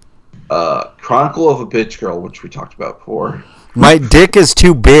get Chronicle of a Bitch Girl, which we talked about before. My dick is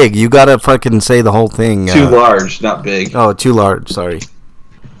too big. You gotta fucking say the whole thing. Too large, not big. Oh, too large. Sorry.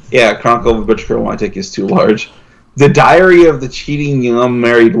 Yeah, Chronicle of a Bitch Girl, my dick is too large. The Diary of the Cheating Young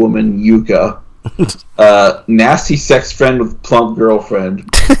Married Woman, Yuka. Nasty sex friend with plump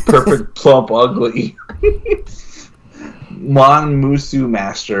girlfriend. Perfect plump ugly. Mon Musu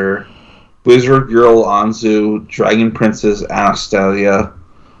Master. Wizard Girl Anzu. Dragon Princess Anastasia.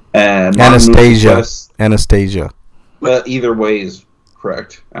 And Anastasia. Either way is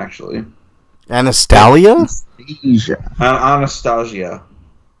correct, actually. Anastasia? Anastasia.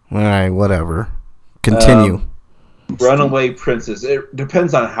 Alright, whatever. Continue. Runaway Princess. It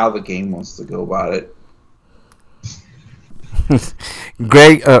depends on how the game wants to go about it.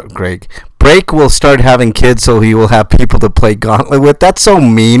 Greg. Break will start having kids so he will have people to play Gauntlet with. That's so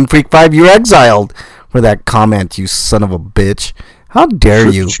mean, Freak 5. You're exiled for that comment, you son of a bitch. How dare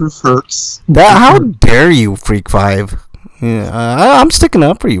you? Truth hurts. How dare you, Freak 5? Yeah, I'm sticking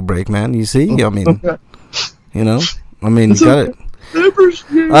up for you, Break, man. You see? I mean, you know? I mean, you got it.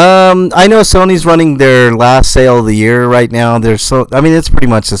 I know Sony's running their last sale of the year right now. It's pretty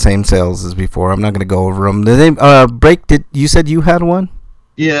much the same sales as before. I'm not going to go over them. Break, you said you had one?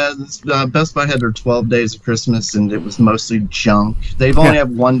 Yeah, Best Buy had their 12 days of Christmas, and it was mostly junk. They've only have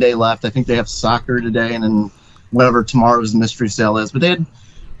 1 day left. I think they have soccer today, and then whatever tomorrow's mystery sale is. But they had,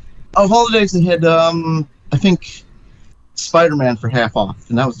 of all the days, they had, I think, Spider-Man for half off,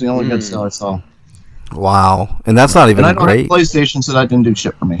 and that was the only good sale I saw. Wow, and that's not even and I don't great. Have PlayStation, so that didn't do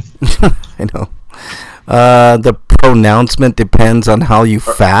shit for me. I know. The pronouncement depends on how you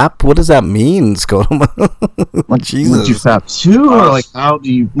fap. What does that mean, Scotoma? Jesus. Would you fap too, or like how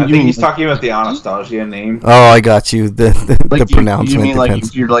do you? I think he's talking about the Anastasia name. Oh, I got you. The pronouncement. You mean depends.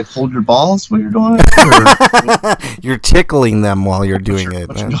 like you're like hold your balls while you're doing it? You're tickling them while you're doing it.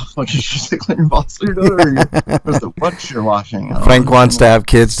 You're tickling your balls while you're doing it, or what you're washing. Frank wants to have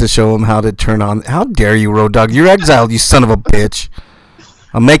kids to show him how to turn on. How dare you, Road Dog? You're exiled, you son of a bitch.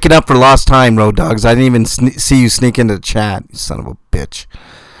 I'm making up for lost time, Road Dogs. I didn't even see you sneak into the chat, you son of a bitch.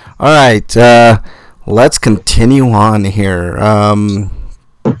 All right, let's continue on here.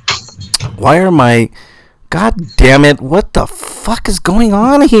 Why are my... God damn it, what the fuck is going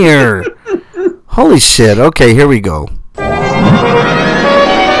on here? Holy shit, okay, here we go.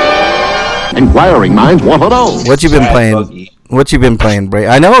 Inquiring minds want to know. What you been playing? What you been playing, Break?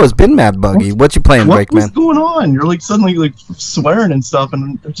 I know it's been mad buggy. What you playing, Break, man? What's going on? You're like suddenly like swearing and stuff,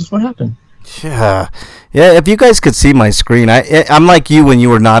 and it's just what happened. Yeah. If you guys could see my screen, I'm like you when you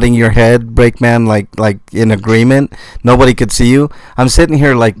were nodding your head, Breakman, like in agreement. Nobody could see you. I'm sitting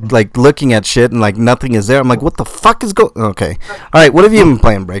here like looking at shit and like nothing is there. I'm like, what the fuck is going? Okay. All right. What have you been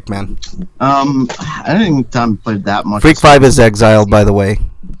playing, Breakman? I didn't time to play that much. Freak 5 is exiled, by the way.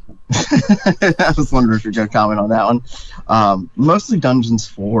 I was wondering if you're gonna comment on that one. Mostly Dungeons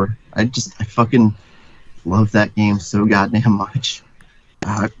 4. I fucking love that game so goddamn much.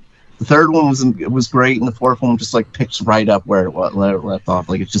 The third one was great, and the fourth one just like picks right up where it left off.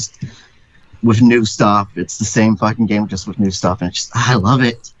 Like it's just with new stuff. It's the same fucking game, just with new stuff, and it's just I love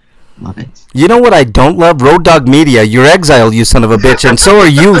it. Love it. You know what I don't love? Road Dogg Media. You're exiled, you son of a bitch, and so are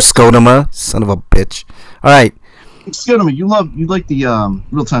you, Skodoma, son of a bitch. All right. Skodoma, you like the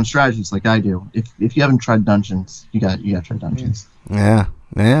real time strategies like I do. If you haven't tried Dungeons, you got to try Dungeons. Yeah.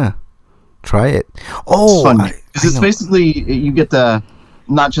 Try it. Oh, it's basically you get the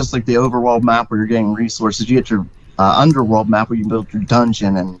not just like the overworld map where you're getting resources. You get your underworld map where you build your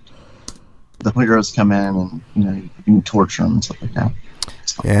dungeon and the heroes come in and you can torture them and stuff like that.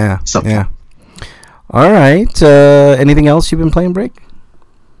 Yeah. All right. Anything else you've been playing, Break?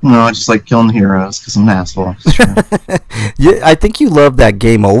 No, I just like killing heroes because I'm an asshole. Yeah, I think you loved that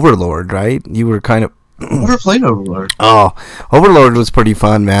game Overlord, right? You were kind of. I never played Overlord. Oh, Overlord was pretty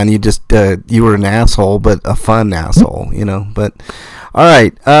fun, man. You just you were an asshole, but a fun asshole, But all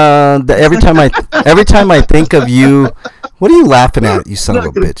right. Every time I think of you, what are you laughing at, you son of a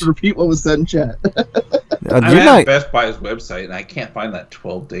bitch? Repeat what was said in chat. I'm at Best Buy's website and I can't find that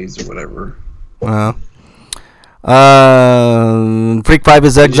 12 days or whatever. Well, Freak 5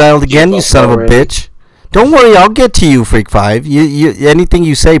 is exiled again, you son of a bitch. Don't worry, I'll get to you, Freak 5. You anything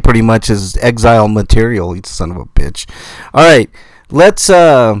you say pretty much is exile material, you son of a bitch. All right, let's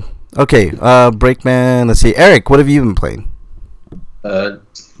Breakman. Let's see, Eric, what have you been playing?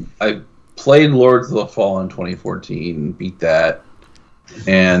 I played Lords of the Fallen 2014, beat that,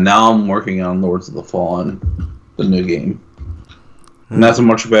 and now I'm working on Lords of the Fallen, the new game, and that's a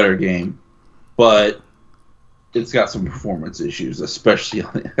much better game, but it's got some performance issues, especially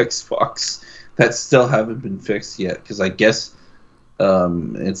on the Xbox, that still haven't been fixed yet, because I guess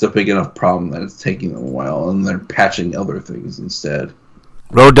it's a big enough problem that it's taking them a while, and they're patching other things instead.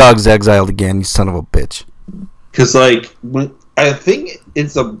 Road Dogg's exiled again, you son of a bitch. Because, I think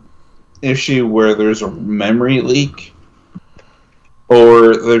it's a issue where there's a memory leak,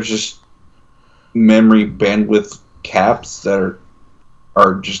 or there's just memory bandwidth caps that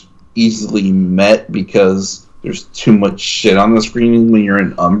are just easily met because there's too much shit on the screen when you're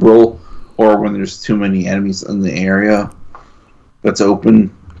in Umbral, or when there's too many enemies in the area that's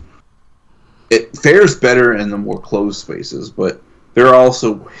open. It fares better in the more closed spaces, but there are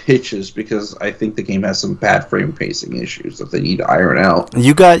also hitches because I think the game has some bad frame pacing issues that they need to iron out.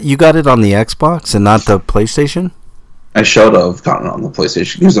 You got it on the Xbox and not the PlayStation? I should have gotten it on the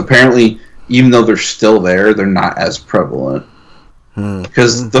PlayStation because apparently, even though they're still there, they're not as prevalent.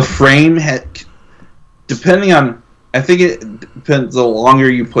 Because the frame depending on, I think it depends. The longer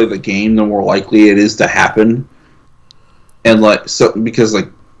you play the game, the more likely it is to happen. And because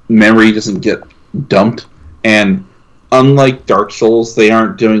memory doesn't get dumped, and unlike Dark Souls, they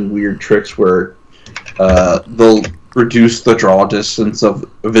aren't doing weird tricks where they'll reduce the draw distance of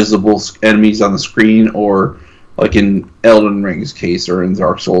visible enemies on the screen, or like in Elden Ring's case or in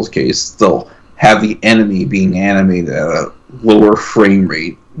Dark Souls' case, they'll have the enemy being animated at a lower frame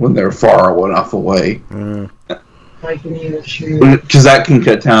rate when they're far enough away. Because that can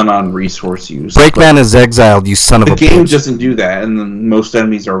cut down on resource use. Breakman is exiled, you son of a bitch. The game doesn't do that, and then most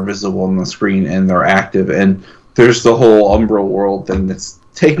enemies are visible on the screen and they're active, and there's the whole Umbral world thing that's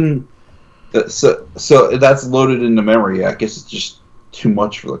taking... So that's loaded into memory. I guess it's just too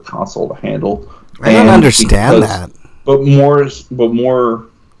much for the console to handle. I don't understand that. But more...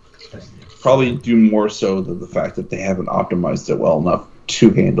 Probably do more so than the fact that they haven't optimized it well enough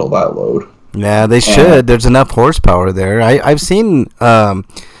to handle that load. Yeah, they should. There's enough horsepower there. I've seen...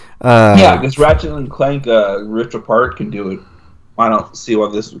 because Ratchet and Clank Rift Apart can do it. I don't see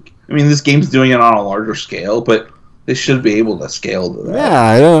why this... I mean, this game's doing it on a larger scale, but they should be able to scale to that. Yeah,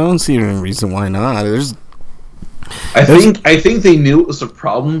 I don't see any reason why not. I think they knew it was a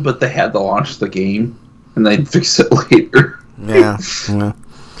problem, but they had to launch the game, and they'd fix it later. Yeah.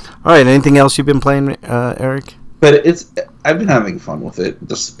 All right, anything else you've been playing, Eric? But I've been having fun with it,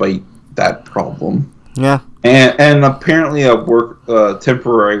 despite that problem. Yeah. And apparently a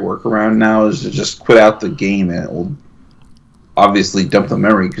temporary workaround now is to just quit out the game, and it will obviously dump the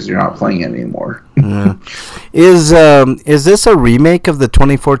memory because you're not playing it anymore. Yeah. Is this a remake of the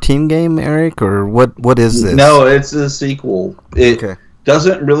 2014 game, Eric, or what is this? No, it's a sequel. It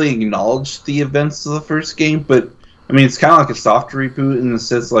doesn't really acknowledge the events of the first game, but I mean, it's kind of like a soft reboot in the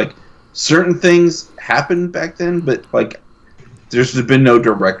sense certain things happened back then, but there's been no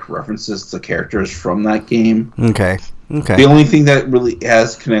direct references to characters from that game. Okay. The only thing that really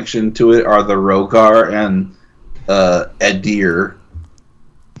has connection to it are the Rogar and Edir,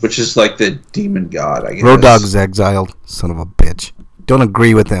 which is like the demon god, I guess. Road Dogg's exiled, son of a bitch. Don't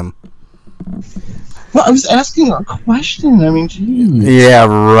agree with him. Well, I was asking a question. I mean, geez. Yeah,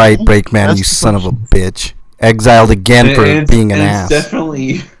 right, Breakman, you son of a bitch. Exiled again for being an ass.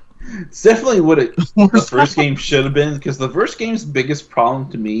 It's definitely what the first game should have been, because the first game's biggest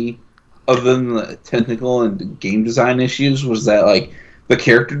problem to me, other than the technical and game design issues, was that like the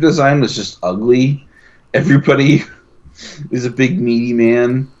character design was just ugly. Everybody is a big meaty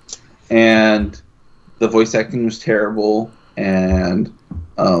man, and the voice acting was terrible, and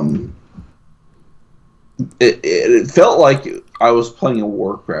it felt like I was playing a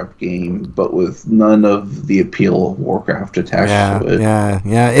Warcraft game, but with none of the appeal of Warcraft attached to it.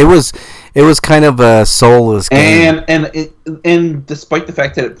 Yeah. It was kind of a soulless game. And despite the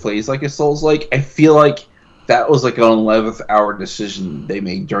fact that it plays like a Souls-like, I feel like that was like an 11th hour decision they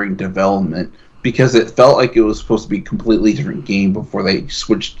made during development, because it felt like it was supposed to be a completely different game before they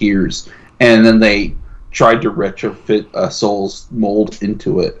switched gears, and then they tried to retrofit a Souls mold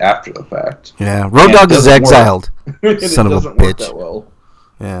into it after the fact. Yeah, Road Dogg is exiled. Son of a bitch. Work that well.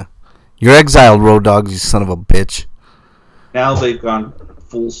 Yeah, you're exiled, Road Dogg. You son of a bitch. Now they've gone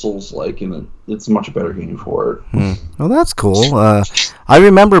full Souls-like, and it's a much better game for it. Well, that's cool. I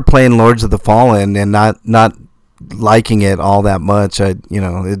remember playing Lords of the Fallen and not liking it all that much.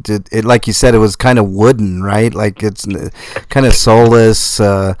 It like you said, it was kind of wooden, right? Like it's kind of soulless.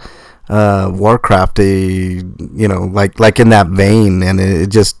 Warcrafty, like in that vein, and it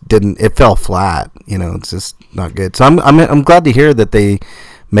just didn't. It fell flat. It's just not good. So I'm glad to hear that they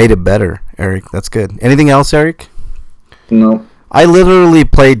made it better, Eric. That's good. Anything else, Eric? No. I literally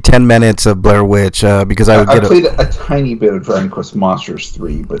played 10 minutes of Blair Witch because I played a tiny bit of Dragon Quest Monsters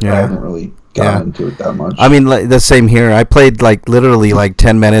 3, but I haven't really gotten into it that much. I mean, the same here. I played literally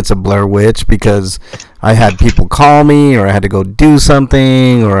 10 minutes of Blair Witch because I had people call me, or I had to go do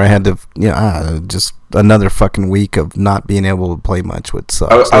something, or I had to, just another fucking week of not being able to play much, which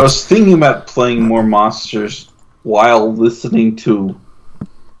sucks. I was thinking about playing more Monsters while listening to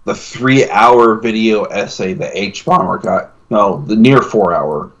the 3-hour video essay that H-Bomber got. No, the near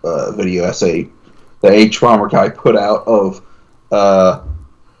 4-hour video essay that H-Bomber guy put out of a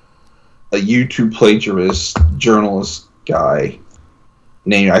YouTube plagiarist journalist guy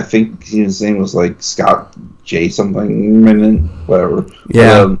named, I think his name was Scott J something minute, whatever.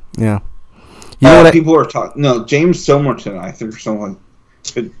 Yeah, People are talking. No, James Somerton, I think, or something.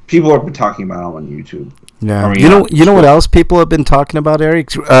 But people have been talking about him on YouTube. Yeah, you know what else people have been talking about,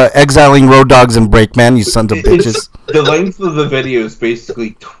 Eric? Exiling Road Dogs and Breakman, you sons of bitches. The length of the video is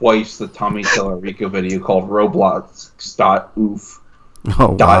basically twice the Tommy Tellerico video called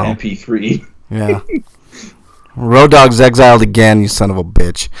Roblox.oof.mp3. Yeah. Road Dogs exiled again, you son of a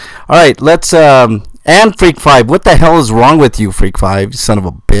bitch. All right, let's and Freak 5. What the hell is wrong with you, Freak 5, you son of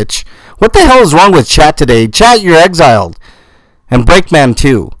a bitch? What the hell is wrong with chat today? Chat, you're exiled. And Breakman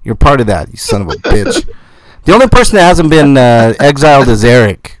too. You're part of that, you son of a bitch. The only person that hasn't been exiled is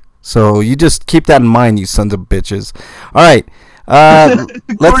Eric. So you just keep that in mind, you sons of bitches. All right.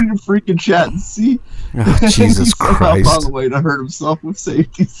 According to freaking chat, see? Oh, Jesus Christ. On the way to hurt himself with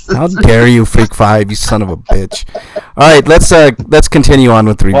safety sensors. How dare you, Freak 5, you son of a bitch. All right, let's continue on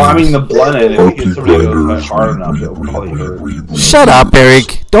with the reviews. Well, I mean, the blended, if you get somebody who goes hard enough, it'll probably hurt. Shut up,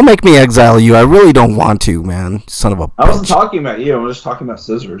 Eric. Don't make me exile you. I really don't want to, man. Son of a bitch. I wasn't talking about you. I was just talking about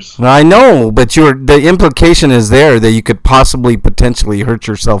scissors. I know, but the implication is there that you could potentially hurt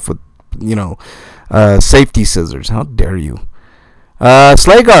yourself with, safety scissors. How dare you?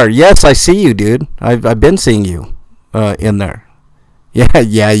 Slagar, yes, I see you, dude. I've been seeing you in there.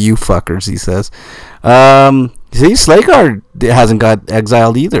 Yeah, you fuckers, he says. See, Slagar hasn't got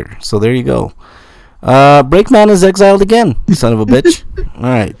exiled either, so there you go. Breakman is exiled again, son of a bitch. All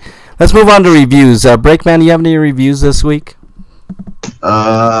right, let's move on to reviews. Breakman, you have any reviews this week?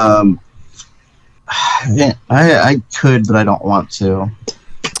 I could, but I don't want to.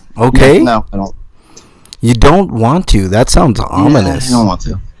 Okay. No, I don't. You don't want to? That sounds ominous. I don't want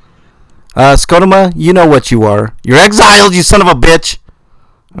to. Skodoma, you know what you are. You're exiled, you son of a bitch.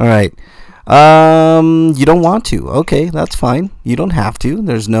 All right. You don't want to. Okay, that's fine. You don't have to.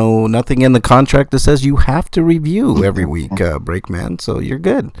 There's nothing in the contract that says you have to review every week, Breakman, so you're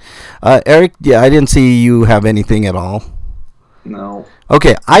good. Eric, I didn't see you have anything at all. No.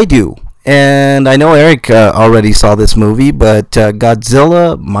 Okay, I do. And I know Eric already saw this movie, but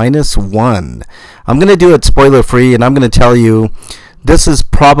Godzilla -1. I'm going to do it spoiler-free, and I'm going to tell you this is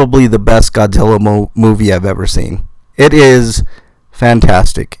probably the best Godzilla movie I've ever seen. It is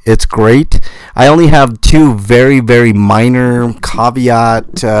fantastic. It's great. I only have two very, very minor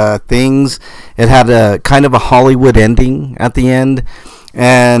caveat things. It had a kind of a Hollywood ending at the end,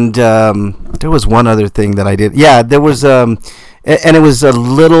 and there was one other thing that I did. Yeah, there was... and it was a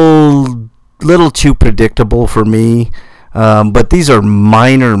little little too predictable for me. But these are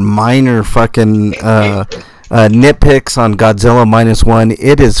minor fucking nitpicks on Godzilla -1.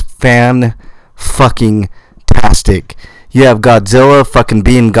 It is fucking tastic. You have Godzilla fucking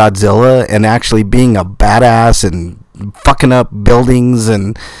being Godzilla and actually being a badass and fucking up buildings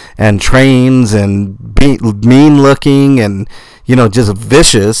and trains and mean looking and, you know, just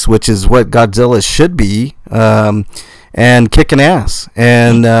vicious, which is what Godzilla should be, and kicking ass.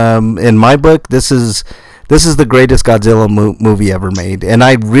 And in my book, this is the greatest Godzilla movie ever made. And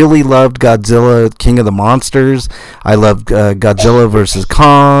I really loved Godzilla King of the Monsters. I loved Godzilla versus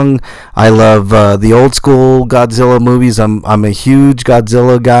Kong. I love the old school Godzilla movies. I'm a huge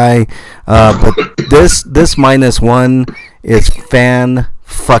Godzilla guy. But this -1 is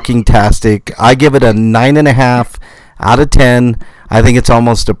fucking tastic. I give it a 9.5 out of 10. I think it's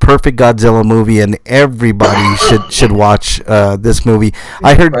almost a perfect Godzilla movie, and everybody should watch this movie.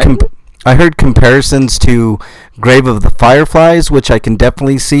 I heard comparisons to Grave of the Fireflies, which I can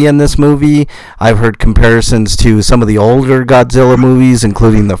definitely see in this movie. I've heard comparisons to some of the older Godzilla movies,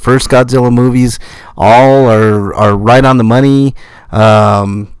 including the first Godzilla movies. All are right on the money.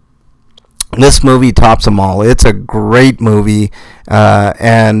 This movie tops them all. It's a great movie,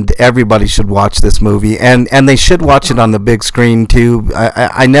 and everybody should watch this movie. And they should watch it on the big screen, too.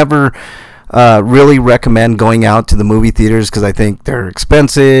 I never really recommend going out to the movie theaters because I think they're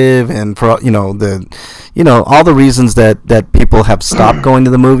expensive, and for all the reasons that people have stopped going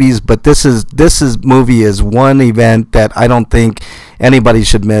to the movies. But this movie is one event that I don't think anybody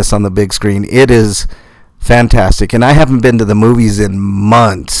should miss on the big screen. It is fantastic, and I haven't been to the movies in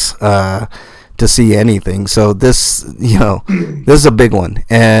months to see anything. So this is a big one,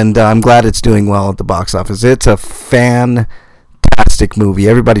 and I'm glad it's doing well at the box office. It's a fantastic movie.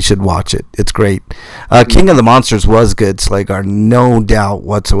 Everybody should watch it. It's great. King of the Monsters was good, Slagar, no doubt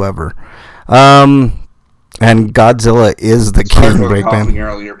whatsoever. And Godzilla is the king, Breakman.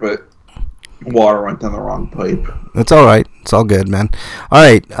 Earlier, but water went down the wrong pipe. It's all right. It's all good, man. All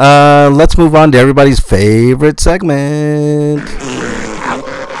right, let's move on to everybody's favorite segment.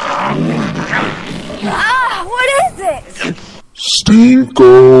 What is it?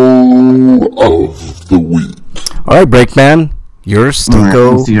 Stinko of the week. All right, Breakman, your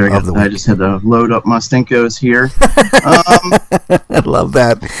Stinko of the week. I just had to load up my Stinkos here. I love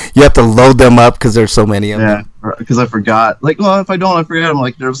that. You have to load them up because there's so many of them. Yeah, because I forgot. If I don't, I forget. I'm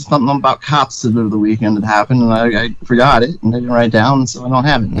like, there was something about cops over the weekend that happened, and I forgot it, and I didn't write it down, so I don't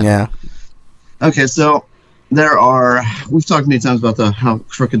have it now. Yeah. Okay, so we've talked many times about how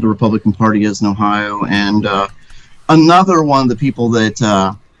crooked the Republican Party is in Ohio, and another one of the people that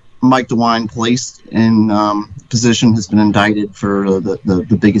Mike DeWine placed in position has been indicted for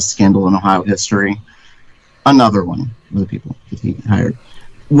the biggest scandal in Ohio history. Another one of the people that he hired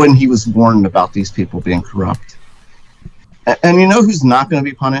when he was warned about these people being corrupt. And you know who's not going to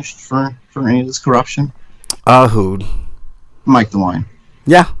be punished for any of this corruption? Who? Mike DeWine.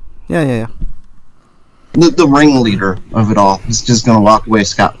 Yeah. The ringleader of it all is just going to walk away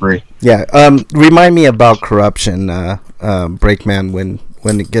scot-free. Yeah. Remind me about corruption, Breakman, when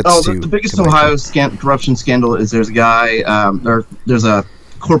it gets to... The biggest Ohio corruption scandal is there's a guy, there's a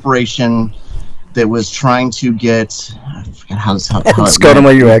corporation that was trying to get... I forget how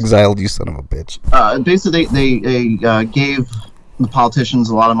Scotoma, you're exiled, you son of a bitch. Basically, they gave the politicians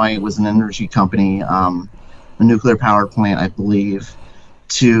a lot of money. It was an energy company, a nuclear power plant, I believe,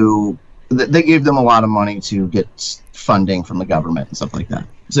 they gave them a lot of money to get funding from the government and stuff like that.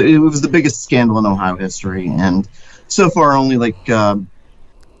 So it was the biggest scandal in Ohio history, and so far only I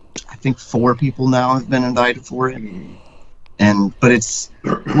think 4 people now have been indicted for it. But it's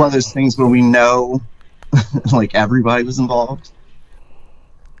one of those things where we know everybody was involved.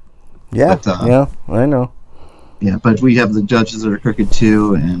 Yeah, yeah, I know. Yeah, but we have the judges that are crooked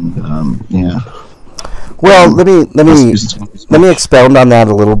too, and yeah. Well, let me expound on that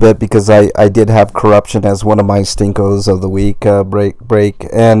a little bit, because I did have corruption as one of my stinkos of the week, break,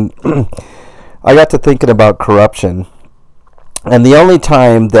 and I got to thinking about corruption, and the only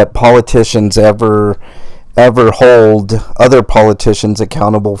time that politicians ever hold other politicians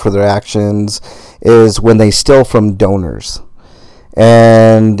accountable for their actions is when they steal from donors.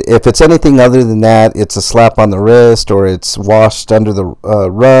 And if it's anything other than that, it's a slap on the wrist, or it's washed under the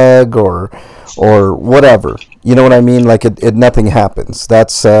rug, or whatever. You know what I mean? Nothing happens.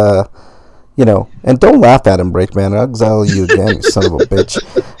 That's and don't laugh at him, Breakman. I'll exile you again, you son of a bitch.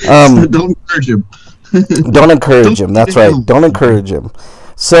 Don't encourage him. Don't encourage him. That's right. Don't encourage him.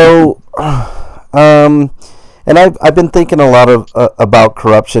 So, and I've been thinking a lot about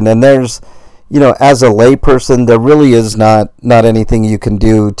corruption, and there's, as a layperson, there really is not anything you can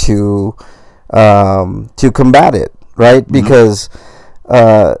do to to combat it, right? Mm-hmm. Because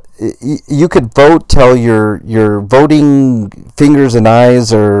you could vote till your voting fingers and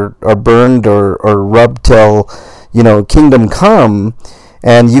eyes are burned or rubbed till, kingdom come,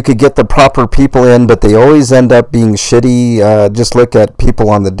 and you could get the proper people in, but they always end up being shitty. Just look at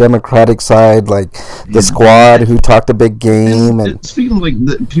people on the Democratic side, like the Squad, who talked a big game. And speaking of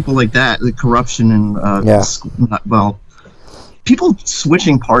like people like that, the corruption and people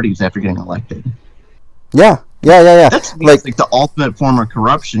switching parties after getting elected. Yeah. That's like the ultimate form of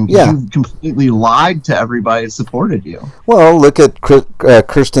corruption. Yeah. You completely lied to everybody that supported you. Well, look at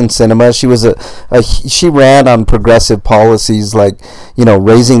Kirsten Sinema. She ran on progressive policies like,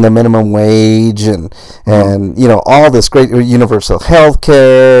 raising the minimum wage and all this great universal health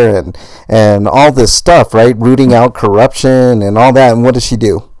care and all this stuff, right? Rooting out corruption and all that. And what does she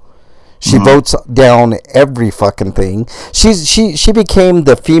do? She votes down every fucking thing. She became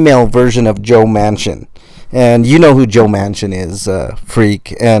the female version of Joe Manchin. And you know who Joe Manchin is,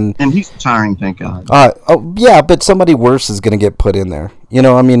 freak. And he's retiring, thank God. Yeah, but somebody worse is going to get put in there.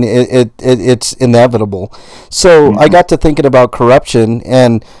 It's inevitable. So I got to thinking about corruption,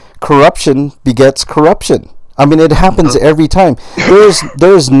 and corruption begets corruption. I mean, it happens every time.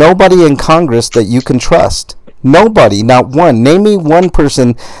 There's nobody in Congress that you can trust. Nobody, not one. Name me one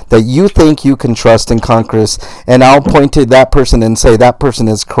person that you think you can trust in Congress, and I'll point to that person and say that person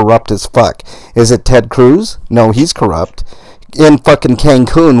is corrupt as fuck. Is it Ted Cruz? No, he's corrupt. In fucking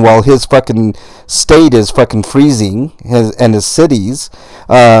Cancun, while his fucking state is fucking freezing, and his cities,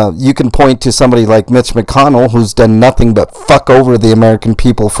 you can point to somebody like Mitch McConnell, who's done nothing but fuck over the American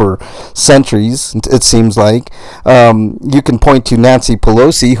people for centuries, it seems like. You can point to Nancy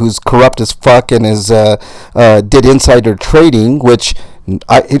Pelosi, who's corrupt as fuck and did insider trading, which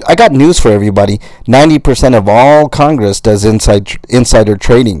I got news for everybody. 90% of all Congress does insider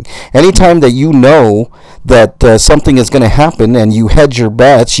trading. Anytime that you know that something is going to happen and you hedge your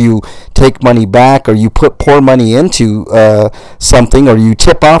bets, you take money back, or you put poor money into something, or you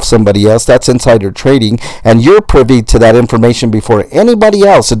tip off somebody else, that's insider trading, and you're privy to that information before anybody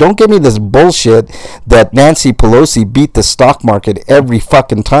else. So don't give me this bullshit that Nancy Pelosi beat the stock market every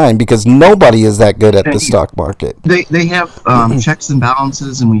fucking time, because nobody is that good at the stock market. They have checks and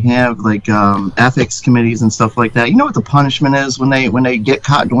balances, and we have like ethics committees and stuff like that. You know what the punishment is when they get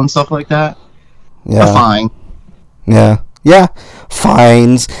caught doing stuff like that? Yeah. A fine. Yeah.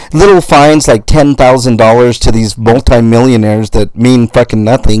 Fines. Little fines like $10,000 to these multimillionaires that mean fucking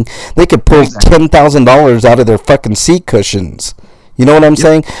nothing. They could pull $10,000 out of their fucking seat cushions. You know what I'm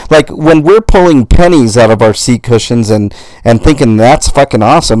saying? Like, when we're pulling pennies out of our seat cushions and thinking that's fucking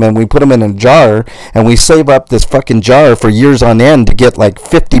awesome, and we put them in a jar, and we save up this fucking jar for years on end to get like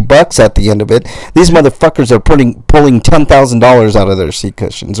 $50 at the end of it, these motherfuckers are pulling $10,000 out of their seat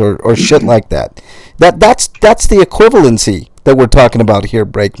cushions or shit like that. That's the equivalency that we're talking about here,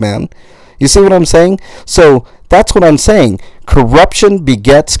 Breakman. You see what I'm saying? So that's what I'm saying. Corruption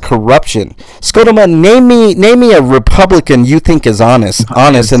begets corruption. Scotoma, name me a Republican you think is honest,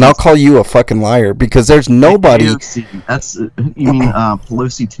 and I'll call you a fucking liar, because there's nobody. That's you mean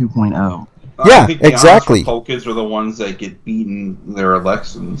Pelosi 2.0. Yeah, I think the exactly. Republicans are the ones that get beaten their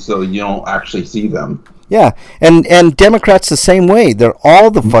elections, so you don't actually see them. Yeah, and Democrats the same way. They're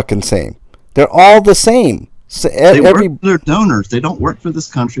all the fucking same. They're all the same. So they work for their donors. They don't work for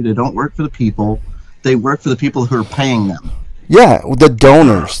this country. They don't work for the people. They work for the people who are paying them. Yeah, the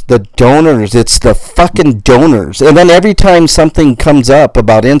donors. It's the fucking donors. And then every time something comes up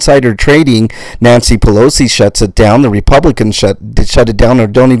about insider trading, Nancy Pelosi shuts it down. The Republicans shut it down or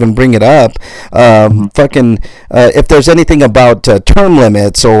don't even bring it up. If there's anything about term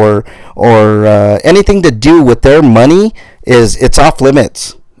limits or anything to do with their money, it's off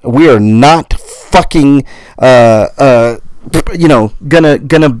limits. We are not fucking gonna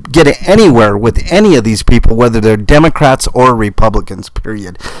get anywhere with any of these people, whether they're Democrats or Republicans,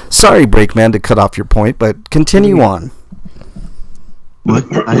 period. Sorry, Breakman, to cut off your point, but continue on. What?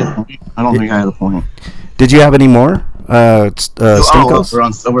 I don't think I had a point. Did you have any more? Stinkos?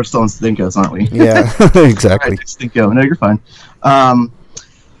 We're still on Stinkos, aren't we? Yeah, exactly. Right, Stinko. No, you're fine. Well,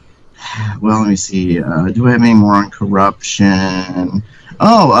 let me see. Do I have any more on corruption?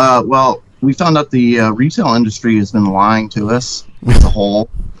 Well, we found out the retail industry has been lying to us as a whole.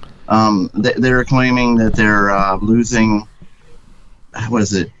 They're claiming that they're losing. What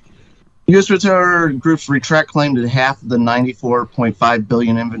is it? U.S. retailer groups retract claim that half of the $94.5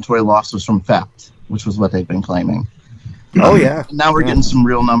 billion inventory loss was from theft, which was what they've been claiming. Oh yeah. Now we're getting some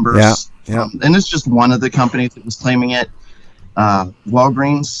real numbers. Yeah. And it's just one of the companies that was claiming it.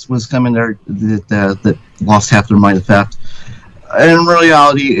 Walgreens was coming there that lost half their money to theft. in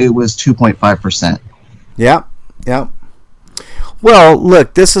reality, it was 2.5%. Yeah, yeah. Well,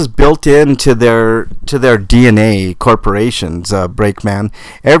 look, this is built into their DNA. Corporations, Breakman.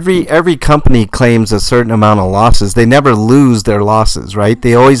 Every company claims a certain amount of losses. They never lose their losses, right?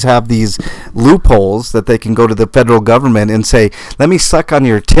 They always have these loopholes that they can go to the federal government and say, "Let me suck on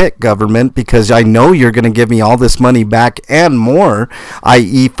your tit, government, because I know you're going to give me all this money back and more."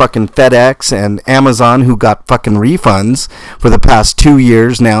 I.e., fucking FedEx and Amazon, who got fucking refunds for the past 2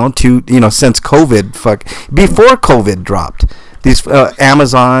 years now, since COVID, before COVID dropped. These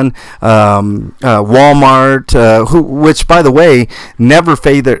Amazon, Walmart, which by the way never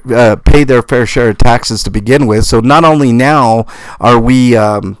pay their fair share of taxes to begin with. So not only now are we,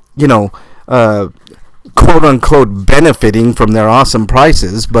 quote unquote, benefiting from their awesome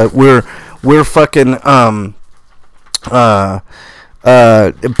prices, but we're fucking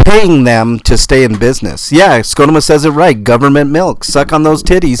paying them to stay in business. Yeah, Skonoma says it right. Government milk. Suck on those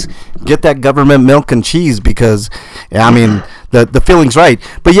titties. Get that government milk and cheese because, I mean, the feeling's right.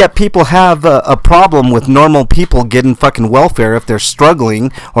 But yet people have a problem with normal people getting fucking welfare if they're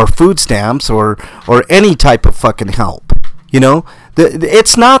struggling, or food stamps, or any type of fucking help.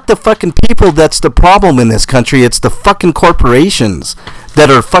 It's not the fucking people that's the problem in this country. It's the fucking corporations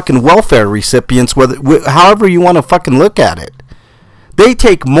that are fucking welfare recipients, however you want to fucking look at it. They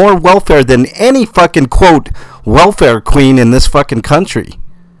take more welfare than any fucking, quote, welfare queen in this fucking country.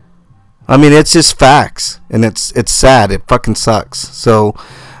 I mean, it's just facts, and it's sad. It fucking sucks. So,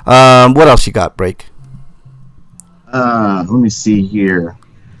 what else you got, Break? Let me see here.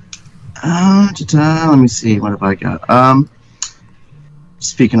 Let me see. What have I got?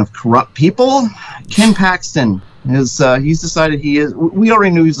 Speaking of corrupt people, Ken Paxton he's decided he is. We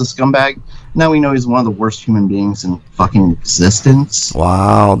already knew he's a scumbag. Now we know he's one of the worst human beings in fucking existence.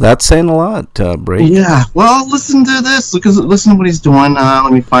 Wow, that's saying a lot, Break. Yeah. Well, listen to this. Listen to what he's doing.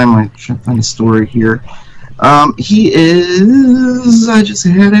 Let me find a story here. He is. I just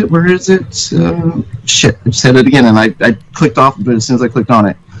had it. Where is it? Shit! I just had it again, and I clicked off of it as soon as I clicked on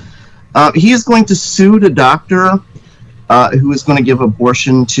it. He is going to sue the doctor who is going to give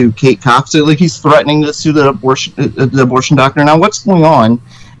abortion to Kate Cox. So, he's threatening to sue the abortion doctor. Now, what's going on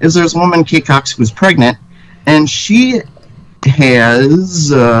is there's a woman, Kate Cox, who is pregnant, and she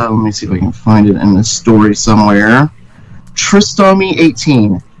has, let me see if I can find it in this story somewhere, trisomy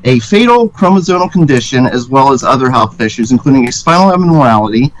 18, a fatal chromosomal condition, as well as other health issues, including a spinal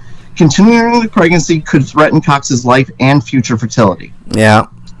abnormality. Continuing the pregnancy could threaten Cox's life and future fertility. Yeah.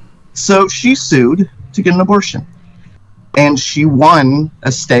 So she sued to get an abortion, and she won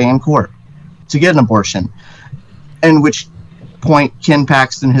a stay in court to get an abortion, in which point Ken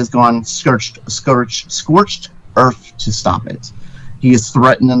Paxton has gone scorched earth to stop it. He is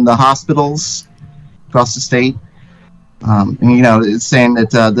threatening the hospitals across the state. It's saying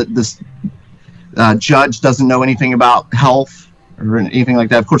that this judge doesn't know anything about health or anything like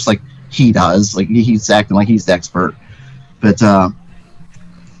that. Of course, he does. He's acting like he's the expert. But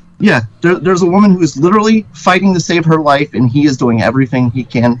there's a woman who is literally fighting to save her life, and he is doing everything he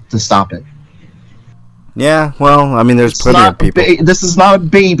can to stop it. Yeah, well, I mean, there's plenty of people. This is not a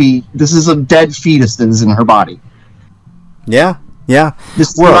baby. This is a dead fetus that is in her body. Yeah.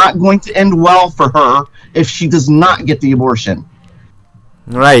 This is not going to end well for her if she does not get the abortion.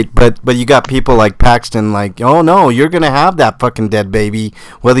 Right, but you got people like Paxton, oh no, you're gonna have that fucking dead baby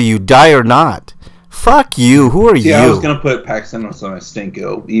whether you die or not. Fuck you. Who are you? Yeah, I was gonna put Paxton on my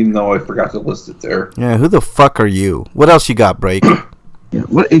stinko, even though I forgot to list it there. Yeah, who the fuck are you? What else you got, Break? Yeah,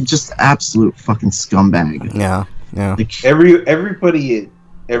 just absolute fucking scumbag. Yeah. Everybody,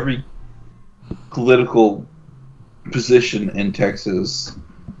 every political position in Texas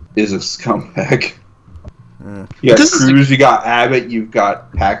is a scumbag. You got Cruz, you got Abbott, you've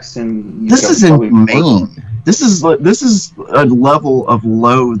got Paxton. This is inhumane. This is a level of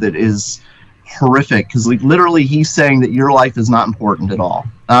low that is horrific, because literally he's saying that your life is not important at all.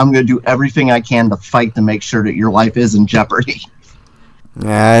 I'm going to do everything I can to fight to make sure that your life is in jeopardy.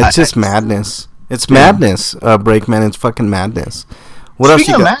 Yeah, it's just madness. It's madness, Breakman. It's fucking madness. What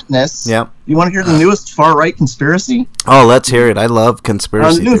Speaking else you of got? madness, yeah. You want to hear the newest far-right conspiracy? Oh, let's hear it. I love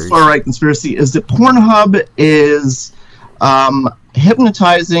conspiracy The newest far-right conspiracy is that Pornhub is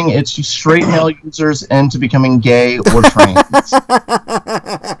hypnotizing its straight male users into becoming gay or trans.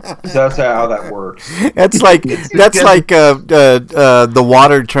 That's how that works. It's like the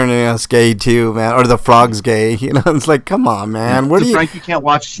water turning us gay too, man, or the frogs gay. It's like, come on, man. Frank, you can't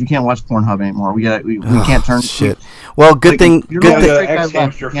watch Pornhub anymore. We can't turn shit. Well, good thing. You're going to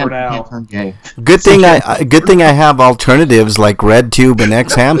X-Hamster for now. Good thing I have alternatives like RedTube and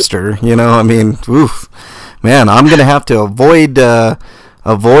X-Hamster. I mean, oof. Man, I'm gonna have to avoid the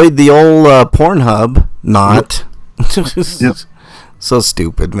old Pornhub. Not. Yep. So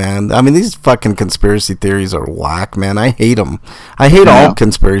stupid, man. I mean, these fucking conspiracy theories are whack, man. I hate them. I hate all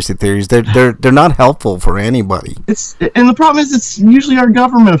conspiracy theories. They're not helpful for anybody. And the problem is, it's usually our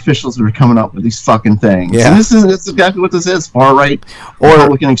government officials that are coming up with these fucking things. Yeah. And that's exactly what this is: far right,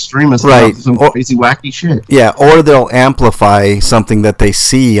 Republican extremists, right, some crazy wacky shit. Yeah, or they'll amplify something that they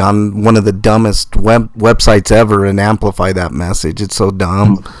see on one of the dumbest websites ever and amplify that message. It's so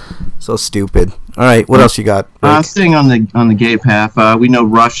dumb, so stupid. All right, what else you got? Staying on the gay path, we know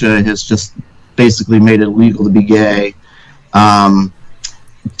Russia has just basically made it illegal to be gay, to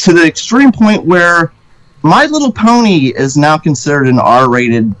the extreme point where My Little Pony is now considered an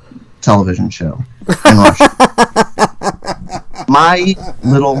R-rated television show in Russia. My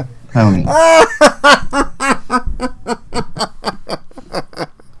Little Pony.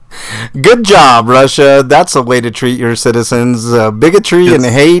 Good job, Russia. That's a way to treat your citizens. Bigotry and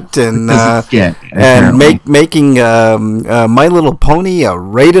hate, and making My Little Pony a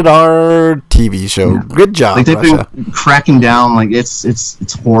rated R TV show. Yeah. Good job, like they've Russia. Been cracking down. Like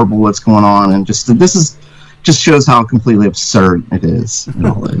it's horrible what's going on, and just shows how completely absurd it is. It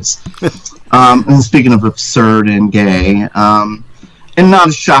all is. And speaking of absurd and gay, and not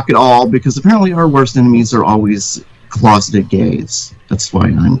a shock at all, because apparently our worst enemies are always closeted gays. That's why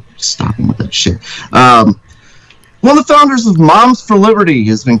I'm stopping with that shit. One of the founders of Moms for Liberty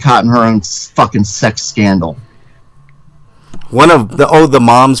has been caught in her own fucking sex scandal. One of the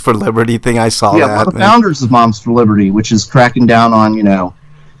Moms for Liberty thing, I saw that. Yeah, one of the founders of Moms for Liberty, which is cracking down on,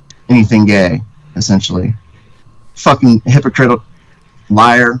 anything gay, essentially. Fucking hypocritical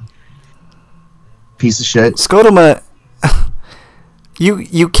liar. Piece of shit. Scotoma,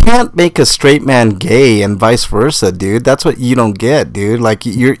 you can't make a straight man gay and vice versa, dude. That's what you don't get, dude. Like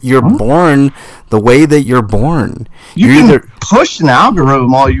you're born the way that you're born. You can push an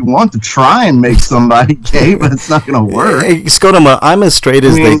algorithm all you want to try and make somebody gay, but it's not going to work. Hey, Scotoma, I'm as straight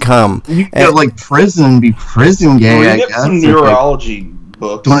as they come. You can go like prison and be prison gay. I guess. Some neurology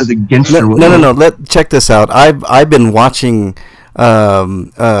books. No. Check this out. I've been watching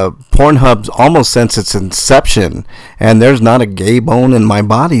Pornhub almost since its inception, and there's not a gay bone in my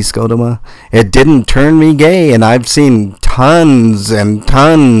body, Scotoma. It didn't turn me gay, and I've seen tons and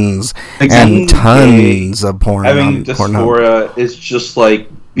tons and tons of porn. Having dysphoria is just like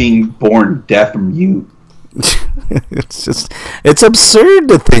being born deaf and mute. It's absurd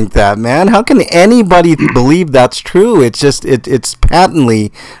to think that, man. How can anybody believe that's true? It's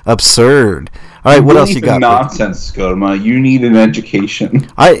patently absurd. All right, what else you got? Nonsense, Scotoma. You need an education.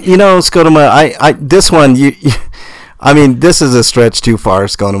 Scotoma, this one, I mean, this is a stretch too far,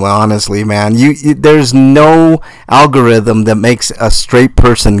 Scotoma, honestly, man. There's no algorithm that makes a straight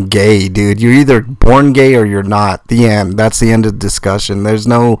person gay, dude. You're either born gay or you're not. The end. That's the end of the discussion. There's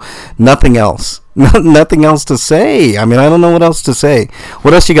nothing else. Nothing else to say. I mean, I don't know what else to say.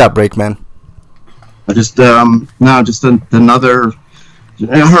 What else you got, Breakman? Another...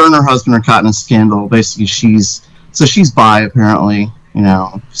 Her and her husband are caught in a scandal. Basically, she's bi, apparently,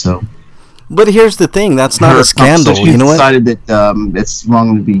 so... But here's the thing, that's not a scandal, so you know what? She decided that it's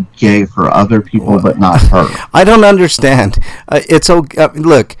wrong to be gay for other people, but not her. I don't understand.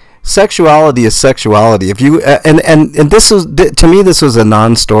 Look, sexuality is sexuality. If you and this was, to me, this was a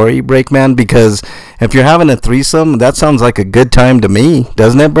non-story, Breakman, because if you're having a threesome, that sounds like a good time to me,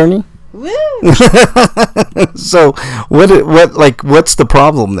 doesn't it, Bernie? Woo! So what's the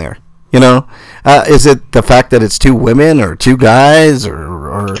problem there? Is it the fact that it's two women or two guys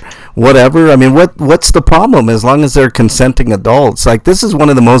or whatever? I mean, what's the problem as long as they're consenting adults? Like, this is one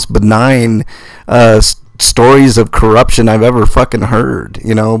of the most benign stories of corruption I've ever fucking heard,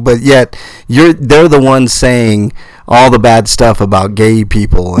 but yet they're the ones saying all the bad stuff about gay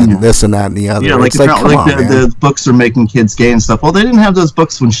people and this and that and the other. Yeah, the books are making kids gay and stuff. Well, they didn't have those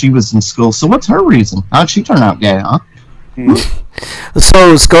books when she was in school, so what's her reason? How'd she turn out gay, huh?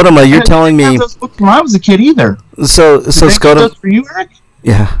 So, Scotoma, you're telling me... I didn't have those books when I was a kid either. So Scotoma... for you, Eric?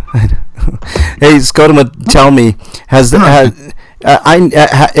 Yeah. Hey, Scotoma, tell me,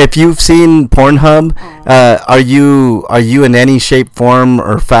 if you've seen Pornhub, are you in any shape, form,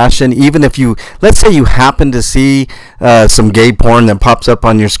 or fashion? Even if let's say you happen to see some gay porn that pops up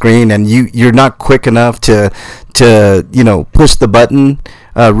on your screen, and you're not quick enough to push the button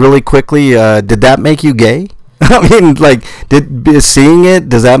really quickly. Did that make you gay? I mean, like, seeing it,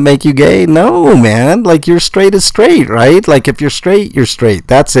 does that make you gay? No, man. Like, you're straight as straight, right? Like, if you're straight, you're straight.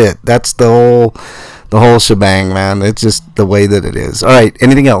 That's it. That's the whole shebang, man. It's just the way that it is. All right,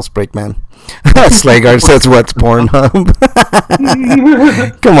 anything else, Breakman? Slagar says, "What's Pornhub?"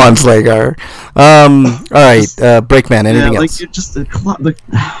 Come on, Slagar. All right, Breakman. Anything else?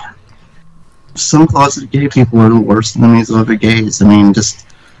 Some closeted gay people are the worst enemies of the gays. I mean, just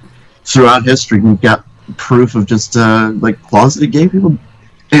throughout history, we've got proof of just closeted gay people.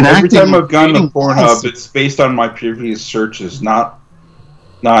 Every time I've gone to Pornhub, it's based on my previous searches, not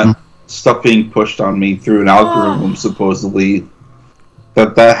stuff being pushed on me through an algorithm, supposedly.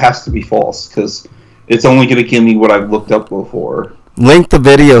 That has to be false, because it's only going to give me what I've looked up before. Link the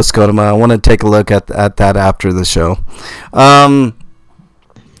video, Scotoma. I want to take a look at that after the show. All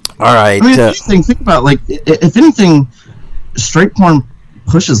right. I mean, think about, if anything, straight porn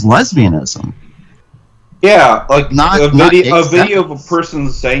pushes lesbianism. Yeah, a video of a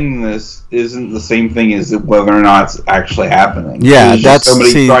person saying this isn't the same thing as whether or not it's actually happening. Yeah, that's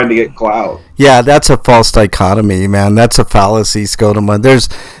somebody trying to get clout. Yeah, that's a false dichotomy, man. That's a fallacy, Scotoma.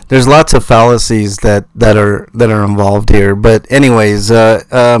 There's lots of fallacies that are involved here. But anyways,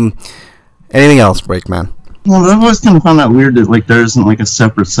 anything else, Breakman? Well, I've always kind of found that weird that there isn't a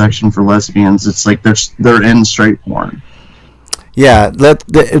separate section for lesbians. It's like they're in straight porn. Yeah,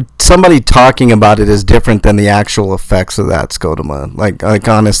 somebody talking about it is different than the actual effects of that, Scotoma. Like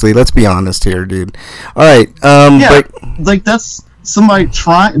honestly, let's be honest here, dude. All right. That's somebody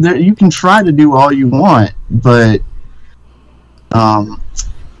trying. You can try to do all you want, but yeah,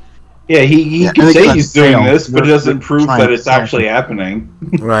 he can say he's doing this, but it doesn't prove that it's actually happening.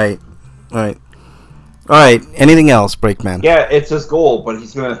 Right. All right. Anything else, Breakman? Yeah, it's his goal, but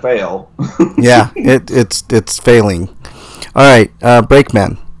he's gonna fail. Yeah, it's failing. All right,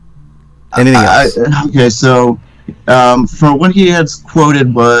 Breakman. Anything else? Okay, so from what he had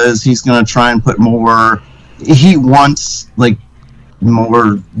quoted was he's going to try and put more. He wants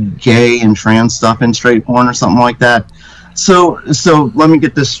more gay and trans stuff in straight porn or something like that. So let me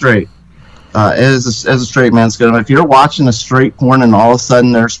get this straight. As a straight man, if you're watching a straight porn and all of a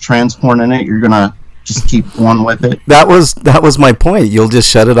sudden there's trans porn in it, you're gonna just keep going with it. That was my point. You'll just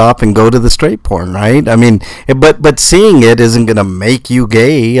shut it off and go to the straight porn, right? I mean, but seeing it isn't going to make you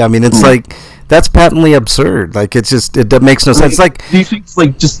gay. I mean, it's that's patently absurd. It makes no sense. Do you think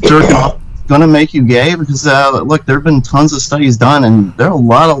just jerking off going to make you gay? Because look, there have been tons of studies done, and there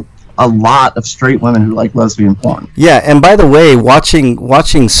are a lot of straight women who like lesbian porn. Yeah, and by the way, watching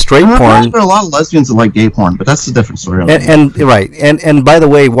straight porn. There are a lot of lesbians that like gay porn, but that's a different story. And by the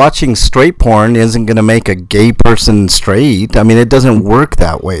way, watching straight porn isn't going to make a gay person straight. I mean, it doesn't work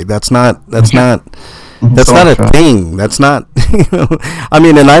that way. That's not a thing. That's not. I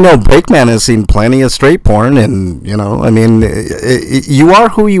mean, and I know Breakman has seen plenty of straight porn, and I mean, you are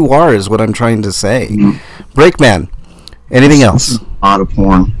who you are, is what I'm trying to say. Breakman, anything else? A lot of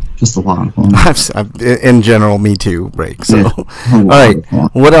porn. Just a lot of porn. In general, me too, Break. So, all right.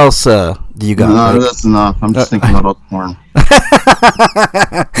 What else do you got? No, that's enough. I'm just thinking about all the porn.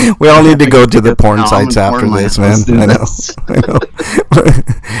 We all need to go to the porn sites after this, man. I know.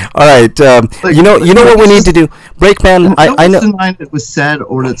 All right. You know what we need to do, Breakman. I know. Denying it was said,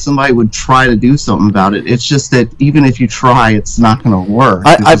 or that somebody would try to do something about it. It's just that even if you try, it's not going to work.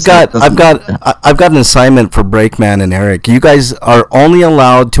 I've got an assignment for Breakman and Eric. You guys are only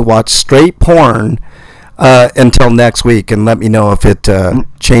allowed to watch straight porn until next week, and let me know if it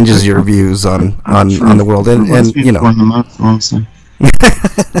changes your views on the world. And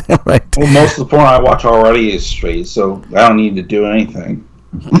right. Well, most of the porn I watch already is straight, so I don't need to do anything.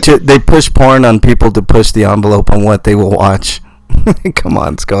 They push porn on people to push the envelope on what they will watch. Come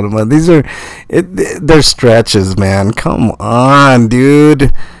on, Scotoma. They're stretches, man. Come on,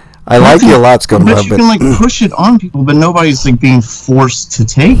 dude. I like you a lot, Scotoma. But you can push it on people, but nobody's being forced to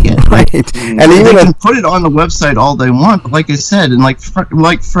take it. Right. And even they can put it on the website all they want. But like I said, and like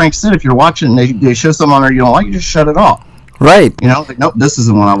Frank said, if you're watching and they show something on there you don't like, you just shut it off. Right. Nope, this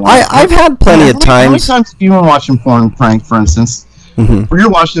isn't what I want. I've had plenty of times. How many times have you been watching porn, Frank, for instance, where you're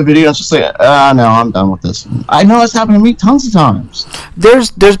watching a video and it's just no, I'm done with this. I know it's happened to me tons of times. There's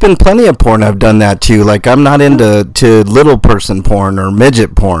been plenty of porn I've done that too. I'm not into little person porn or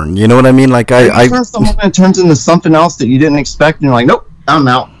midget porn. You know what I mean? It turns into something else that you didn't expect, and you're like, nope, I'm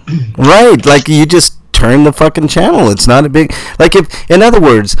out. Right. You just turn the fucking channel. It's not a big in other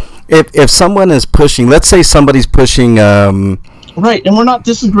words, if someone is pushing, let's say somebody's pushing right, and we're not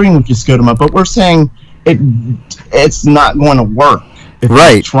disagreeing with you, Scotoma, but we're saying it's not going to work.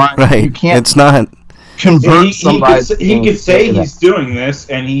 Right. You can't. It's not. Convert somebody. He could say he's doing this,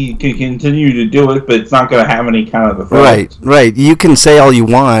 and he can continue to do it, but it's not going to have any kind of effect. Right. You can say all you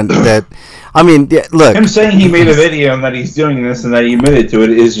want that. I mean, look. Him saying he made a video and that he's doing this and that he admitted to it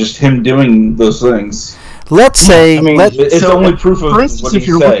is just him doing those things. let's say, it's only proof of. For instance, what if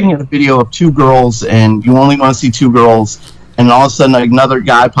you're say. looking at a video of two girls and you only want to see two girls, and all of a sudden another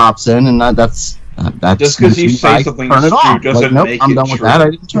guy pops in, and that's just because you say something turn is it true off. doesn't nope, make I'm it done true. with that. I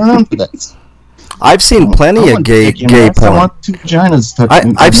didn't turn on for this. I've seen plenty of gay I porn. want two vaginas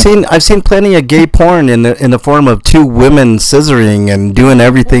touching. I've seen plenty of gay porn in the form of two women scissoring and doing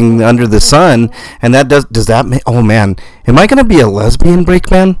everything under the sun, and that does that make, oh man, am I gonna be a lesbian,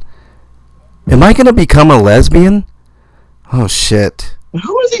 Breakman? Am I gonna become a lesbian? Oh shit.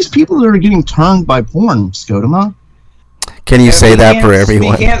 Who are these people that are getting turned by porn, Scotoma? Can you say that for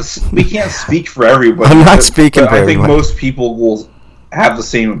everyone? We can't speak for everybody. I'm not speaking for everyone. I everyone. think most people will have the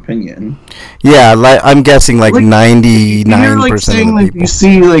same opinion. Yeah, I'm guessing like 99% You're like of saying the like people. you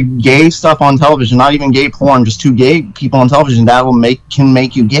see like gay stuff on television, not even gay porn, just two gay people on television. That can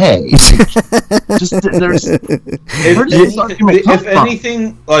make you gay. Just there's where does this argument come If from?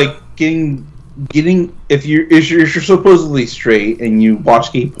 anything, like getting if you're supposedly straight and you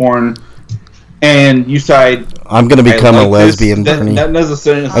watch gay porn and you decide I'm gonna become a like lesbian, this, Bernie. that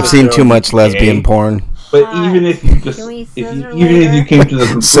doesn't I've seen too much lesbian porn. But even if you just Can we even scissor if you came to the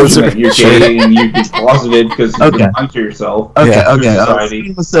conclusion that you're gay and you get closeted because you Okay. lie to yourself, Okay, Yeah. okay.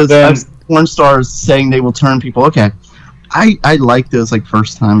 Society, Says then- I've seen porn stars saying they will turn people. Okay, I like those like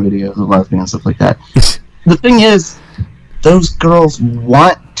first time videos of lesbian and stuff like that. The thing is, those girls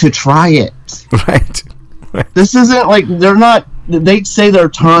want to try it. Right. This isn't like they're not. They say they're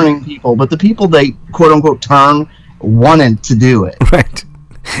turning people, but the people they quote unquote turn wanted to do it. Right.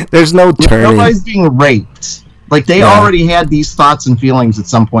 There's no turning. Nobody's being raped. Like they Yeah. already had these thoughts and feelings at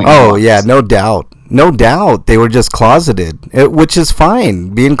some point. Oh yeah, no doubt. No doubt. They were just closeted, which is fine.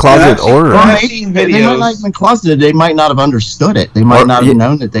 Being closeted I've seen- or well, Or I've maybe seen they might not videos. have been closeted. They might not have understood it. They might Or- not have yeah,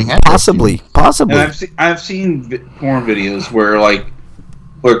 known that they had those possibly. And I've seen porn videos where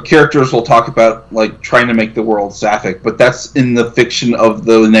characters will talk about like trying to make the world sapphic, but that's in the fiction of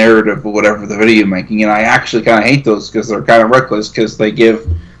the narrative or whatever the video making, and I actually kind of hate those because they're kind of reckless because they give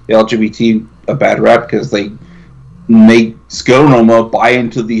the LGBT a bad rap because they make Skonoma buy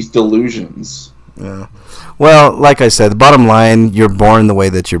into these delusions. Yeah. Well, like I said, the bottom line, you're born the way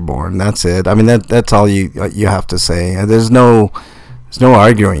that you're born. That's it. I mean, that's all you have to say. There's no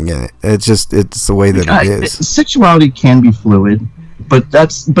arguing in it. It's the way that it is. Sexuality can be fluid, but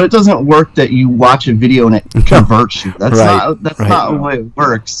it doesn't work that you watch a video and it converts you. That's Right, not right. not the way it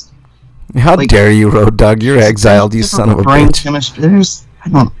works. How like- dare you, Road Dog? You're exiled, you son of a brain bitch. chemistry. I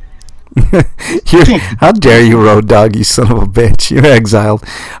don't. How dare you, Road Dog, you son of a bitch. You're exiled.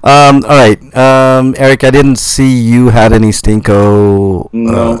 All right. Eric, I didn't see you had any stinko.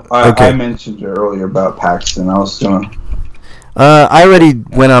 No, okay. I mentioned it earlier about Paxton. I was gonna. I already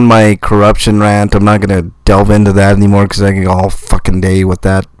went on my corruption rant. I'm not going to delve into that anymore because I can go all fucking day with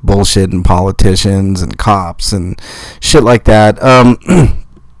that bullshit and politicians and cops and shit like that.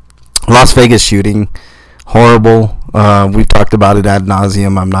 Las Vegas shooting, horrible. We've talked about it ad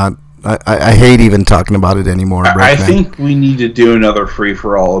nauseum. I hate even talking about it anymore. I think we need to do another free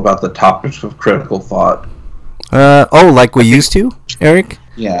for all about the topics of critical thought. Like we used to, Eric?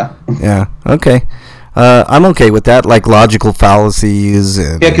 Yeah. Yeah, okay. I'm okay with that, like logical fallacies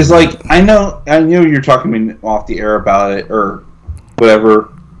and... Yeah, because like I know you're talking to me off the air about it or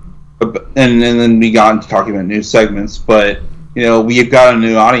whatever, and then we got into talking about new segments. But we've got a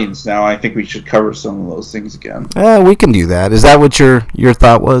new audience now. I think we should cover some of those things again. We can do that. Is that what your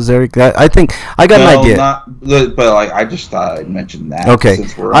thought was, Eric? I think I got an idea. But like I just thought I'd mention that. Okay,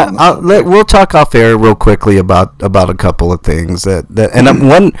 Since we're on we'll talk off air real quickly about a couple of things and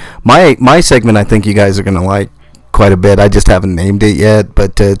my segment I think you guys are gonna like quite a bit. I just haven't named it yet,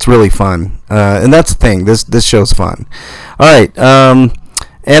 but it's really fun. And that's the thing. This show's fun. All right.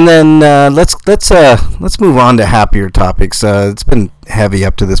 And then let's move on to happier topics. It's been heavy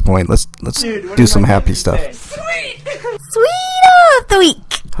up to this point. Let's do some happy stuff. Sweet of the week.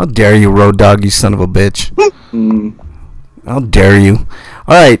 How dare you, Road Dog, you son of a bitch. How dare you.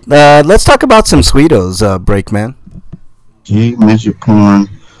 All right, let's talk about some Sweetos, Breakman. Gay midget porn.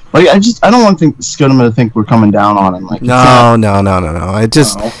 Like I don't want to think Scotoma to think we're coming down on him. Like No. It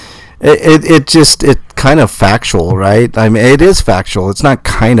just No. kind of factual, right? I mean, it is factual. It's not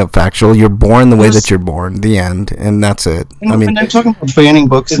kind of factual. You're born the way that you're born. The end, and that's it. I mean, and they're talking about banning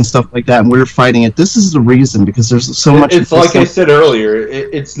books and stuff like that, and we're fighting it. This is the reason because there's so much. It's like I said earlier.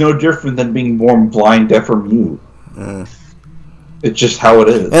 It's no different than being born blind, deaf, or mute. It's just how it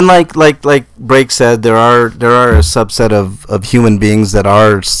is. and like Break said, there are a subset of human beings that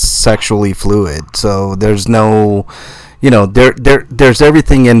are sexually fluid. So there's no, there's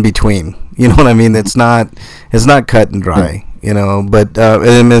everything in between. You know what I mean? It's not cut and dry. you know. But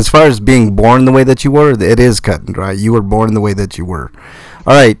and as far as being born the way that you were, it is cut and dry. You were born the way that you were.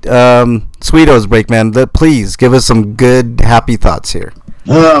 All right, Sweetos break, man. Please give us some good, happy thoughts here.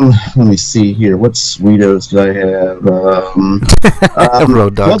 Let me see here. What Sweetos did I have?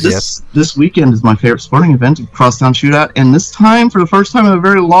 Road Dogs, well, this weekend is my favorite sporting event, Crosstown Shootout, and this time, for the first time in a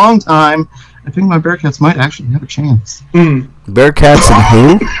very long time, I think my Bearcats might actually have a chance. Bearcats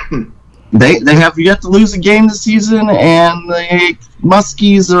and who? They have yet to lose a game this season, and the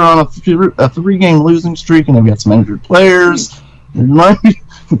Muskies are on a 3-game losing streak, and they've got some injured players.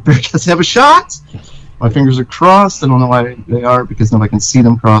 Bearcats have a shot. My fingers are crossed. I don't know why they are, because nobody can see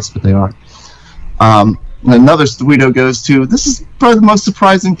them crossed, but they are. Another Sweeto goes to, this is probably the most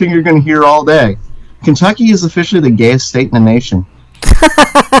surprising thing you're going to hear all day. Kentucky is officially the gayest state in the nation.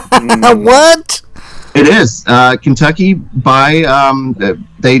 What? It is. Kentucky, by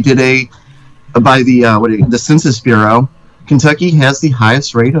the Census Bureau, Kentucky has the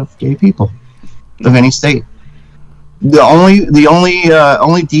highest rate of gay people of any state. The only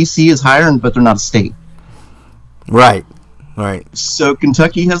DC is higher, but they're not a state. Right. So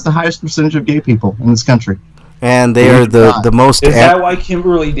Kentucky has the highest percentage of gay people in this country. And they are the most... Is that why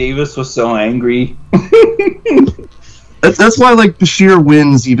Kimberly Davis was so angry? That's why, like, Bashir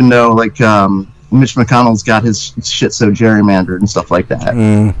wins, even though, like, Mitch McConnell's got his shit so gerrymandered and stuff like that.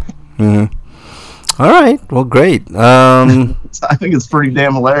 All right. Well, great. I think it's pretty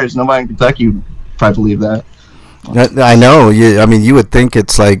damn hilarious. Nobody in Kentucky would probably believe that. I know. You would think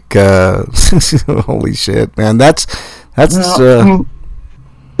it's like, holy shit, man. That's. No,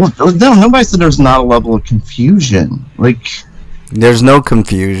 nobody said there's not a level of confusion. Like, there's no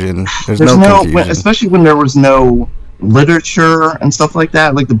confusion. There's no confusion, especially when there was no literature and stuff like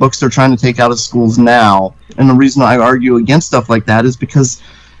that. Like the books they're trying to take out of schools now. And the reason I argue against stuff like that is because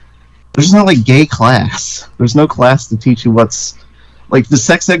there's no like gay class. There's no class to teach you what's like the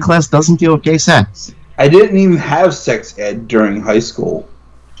sex ed class doesn't deal with gay sex. I didn't even have sex ed during high school.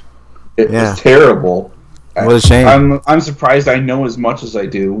 It was terrible. What a shame. I'm surprised I know as much as I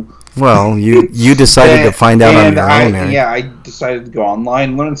do. Well, you decided to find out on your own. I decided to go online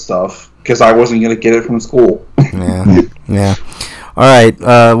and learn stuff because I wasn't going to get it from school. Yeah. All right.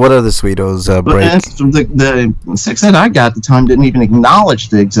 What other Sweetos break? The sex ed I got at the time didn't even acknowledge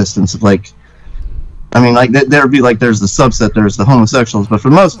the existence of like. I mean, like there'd be like there's the subset, there's the homosexuals, but for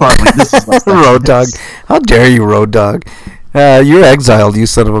the most part, like this is what Road Dog. How dare you, Road Dog? You're exiled, you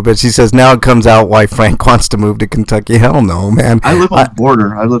son of a bitch. He says now it comes out why Frank wants to move to Kentucky. Hell no, man. I live on the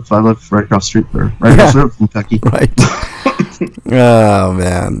border. I live right across the street from Kentucky. Right. Oh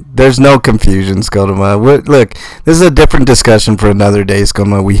man, there's no confusion, Scotoma. Look, this is a different discussion for another day,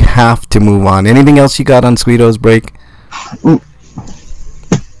 Scotoma. We have to move on. Anything else you got on Sweeto's break? No.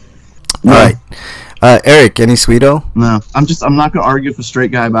 All right. Eric, any Sweeto? No, I'm not going to argue with a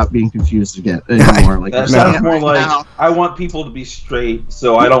straight guy about being confused again anymore. Like that sounds more like I want people to be straight,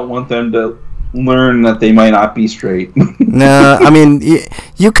 so I don't want them to learn that they might not be straight. No, I mean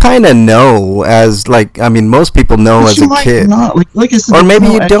you kind of know as like most people know as a kid. Not. Like I said, or maybe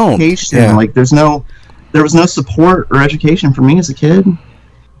you don't. Yeah. Like there was no support or education for me as a kid.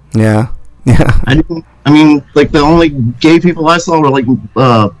 Yeah. I mean, like the only gay people I saw were like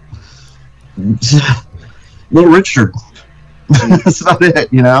Little Richard. That's about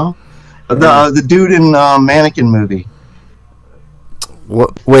it, you know. The dude in Mannequin movie.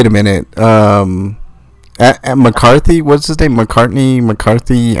 Wait a minute. McCarthy. What's his name?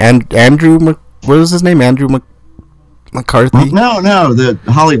 McCarthy. Andrew. What was his name? Andrew McCarthy. No. The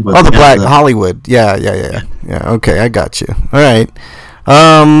Hollywood. Oh, the black Hollywood. Yeah. Okay, I got you. All right.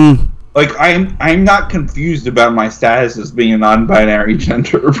 Like I'm not confused about my status as being a non-binary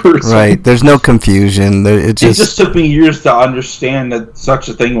gender person. Right. There's no confusion. It just took me years to understand that such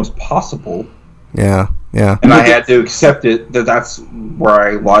a thing was possible. Yeah. And I had to accept it that's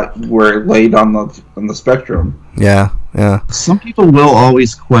where it laid on the spectrum. Yeah. Some people will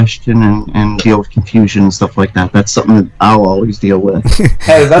always question and deal with confusion and stuff like that. That's something that I'll always deal with.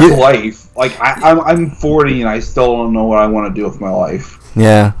 Hey, that's life. Like I'm 40 and I still don't know what I want to do with my life.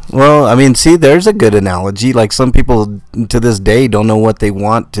 Yeah. Well, I mean, see, there's a good analogy. Like some people to this day don't know what they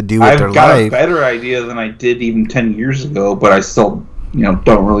want to do with their life. I've got a better idea than I did even 10 years ago, but I still,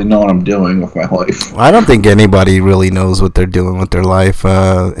 don't really know what I'm doing with my life. I don't think anybody really knows what they're doing with their life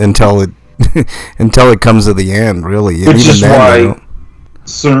until it comes to the end, really. Which is why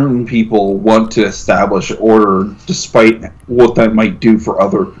certain people want to establish order despite what that might do for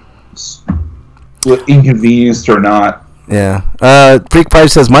others, inconvenienced or not. Yeah. Freak Pipe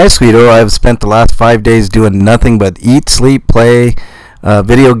says, my Sweeto, I have spent the last 5 days doing nothing but eat, sleep, play,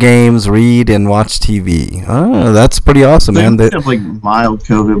 video games, read, and watch TV. Oh, that's pretty awesome, man. They have like mild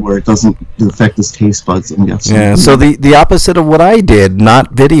COVID where it doesn't affect his taste buds, I'm guessing. Yeah, so the opposite of what I did,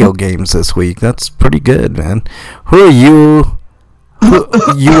 not video games this week. That's pretty good, man. Who are you?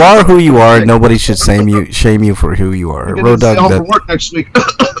 You are who you are. Nobody should shame you for who you are. Road Dog. For work next week.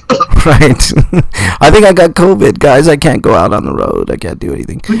 Right. I think I got COVID, guys. I can't go out on the road. I can't do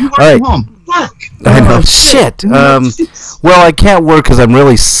anything. But you work from home. Fuck. I know. Shit. Well, I can't work because I'm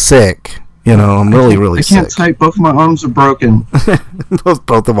really sick. You know, I'm really sick. I can't type. Both of my arms are broken.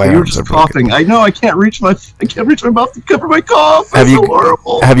 both of my arms are coughing. Broken. I know. I can't reach my mouth to cover my cough. It's so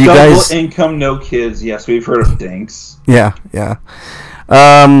horrible. Have you guys? Double income, no kids. Yes, we've heard of dinks. Yeah.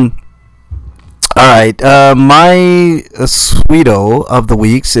 All right. My sweeto of the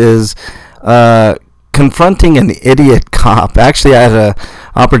weeks is confronting an idiot cop. Actually, I had an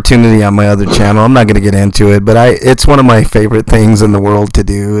opportunity on my other channel. I'm not going to get into it, but it's one of my favorite things in the world to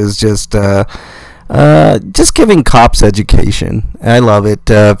do is just giving cops education. I love it.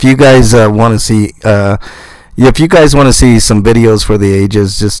 If you guys want to see some videos for the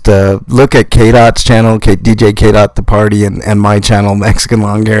ages, just look at K-Dot's channel, DJ K-Dot The Party, and my channel, Mexican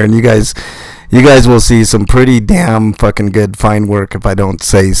Long Hair, and you guys will see some pretty damn fucking good fine work, if I don't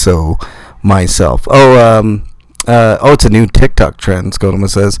say so myself. It's a new TikTok trend, Skodoma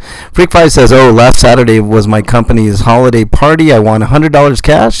says. Freak5 says, last Saturday was my company's holiday party. I won $100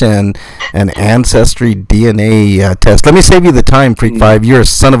 cash and an Ancestry DNA test. Let me save you the time, Freak5. You're a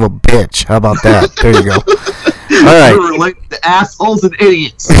son of a bitch. How about that? There you go. All right. You're like the assholes and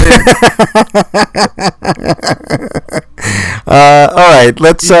idiots. All right,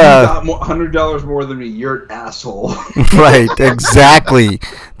 let's. You got $100 more than me. You're an asshole. Right, exactly.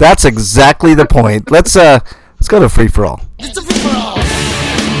 That's exactly the point. Let's go to free for all. It's a free for all. Yeah,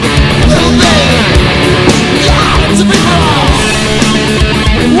 it's a free for all.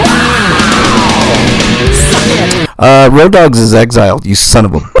 Wow. Suck it. Road Dogs is exiled. You son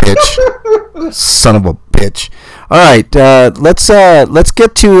of a bitch. Son of a bitch. All right, let's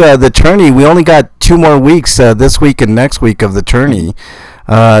get to the tourney. We only got 2 more weeks this week and next week of the tourney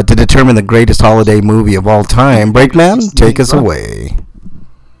to determine the greatest holiday movie of all time. Breakman, take us away.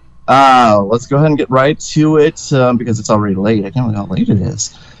 Let's go ahead and get right to it because it's already late. I can't believe how late it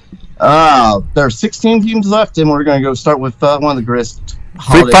is. There are 16 teams left, and we're going to go start with one of the greatest.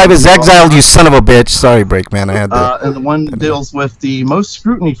 Freak5 is exiled, you son of a bitch. Sorry, Breakman. I had to. And the one that deals with the most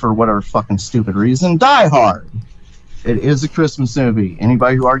scrutiny for whatever fucking stupid reason, Die Hard. It is a Christmas movie.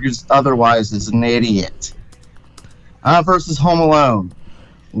 Anybody who argues otherwise is an idiot. Versus Home Alone,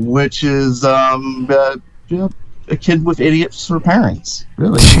 which is a kid with idiots for parents.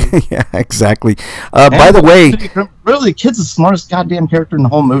 Really. Yeah, exactly. By the way, really, the kid's the smartest goddamn character in the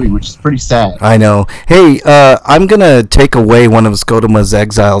whole movie, which is pretty sad. I know. Hey, I'm gonna take away one of Skodoma's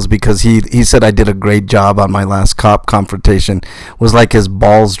exiles because he said I did a great job on my last cop confrontation. Was like his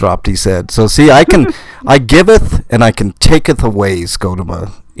balls dropped. He said. So see, I giveth and I can taketh away,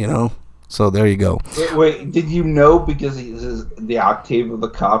 Skodoma. You know. So there you go. Wait, did you know because the octave of the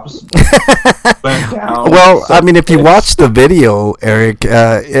cops went down? Well, I mean, if you watch the video, Eric,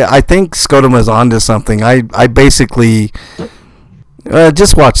 I think Skodoma's onto something. I basically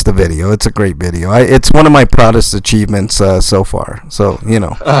just watch the video. It's a great video. It's one of my proudest achievements so far. So, you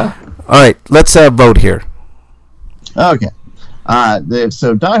know. All right, let's vote here. Okay.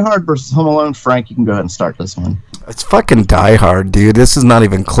 So Die Hard versus Home Alone. Frank, you can go ahead and start this one. It's fucking Die Hard, dude. This is not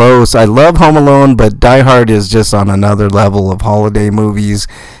even close. I love Home Alone, but Die Hard is just on another level of holiday movies.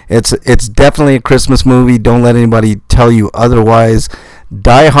 It's definitely a Christmas movie. Don't let anybody tell you otherwise.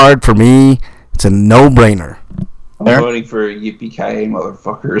 Die Hard, for me, it's a no-brainer. I'm voting for Yippee-ki-yay,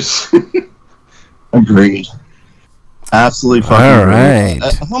 motherfuckers. Agreed. Absolutely fucking all right.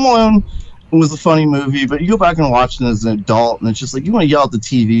 Home Alone was a funny movie, but you go back and watch it as an adult, and it's just like you want to yell at the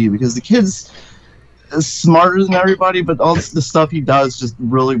TV because the kid's smarter than everybody, but all the stuff he does just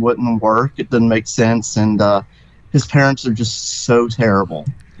really wouldn't work. It doesn't make sense, and his parents are just so terrible.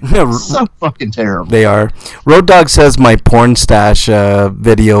 So fucking terrible. They are. Road Dog says my porn stash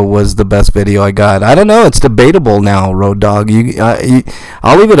video was the best video I got. I don't know. It's debatable now, Road Dog.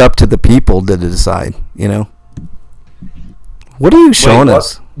 I'll leave it up to the people to decide, you know. What are you showing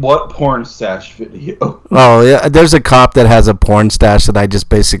us? What porn stash video? Oh, yeah. There's a cop that has a porn stash that I just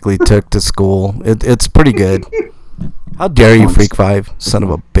basically took to school. It's pretty good. How dare you, Freak5, son of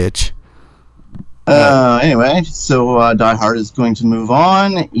a bitch. Anyway, so Die Hard is going to move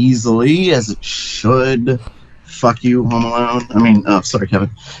on easily, as it should. Fuck you, Home Alone. I mean, sorry, Kevin.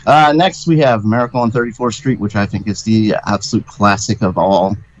 Next, we have Miracle on 34th Street, which I think is the absolute classic of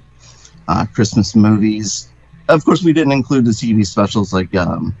all Christmas movies. of course, we didn't include the TV specials like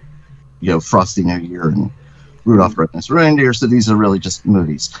Frosty New Year and Rudolph the Red-Nosed Reindeer. So these are really just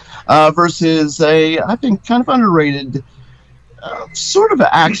movies. Versus I think, kind of underrated, sort of an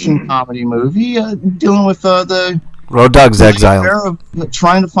action comedy movie dealing with the Road Dogg's Exile. Of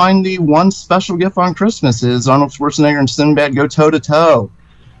trying to find the one special gift on Christmas is Arnold Schwarzenegger and Sinbad go toe to toe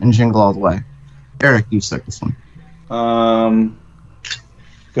and Jingle All the Way. Eric, you start this one.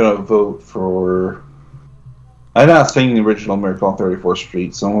 Gonna vote for. I've not seen the original Miracle on 34th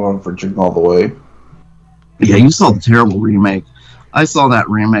Street, so I'm going for Jingle All the Way. Yeah, you saw the terrible remake. I saw that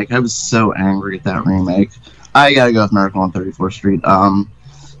remake. I was so angry at that remake. I gotta go with Miracle on 34th Street. I'm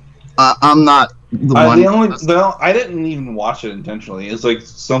not the one. I didn't even watch it intentionally. It's like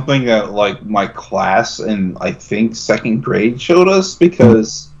something that like my class in I think second grade showed us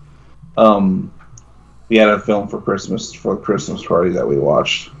because we had a film for Christmas for the Christmas party that we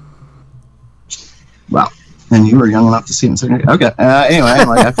watched. Wow. And you were young enough to see it. Okay. Anyway,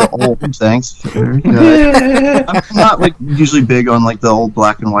 I feel old. Thanks. Very good. I'm not usually big on the old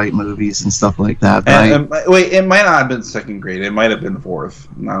black and white movies and stuff like that. Wait, it might not have been second grade. It might have been fourth.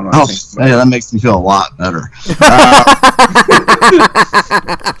 That makes me feel a lot better.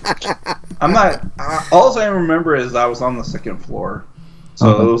 I'm not. All I remember is I was on the second floor,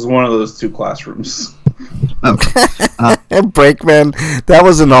 so it was one of those two classrooms. Okay. Brakeman, that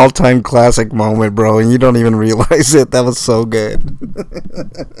was an all-time classic moment, bro, and you don't even realize it. That was so good.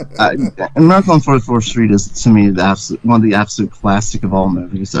 And Miracle on 44th Street is, to me, one of the absolute classic of all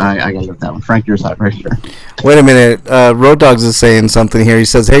movies. I gotta go with that one. Frank, your side right here. Wait a minute. Road Dogs is saying something here. He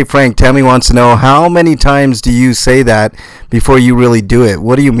says, "Hey, Frank, Tammy wants to know, how many times do you say that before you really do it?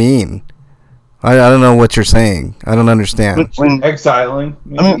 What do you mean?" I don't know what you're saying. I don't understand. When exiling.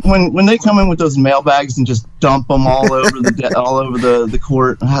 I mean, when they come in with those mailbags and just dump them all over the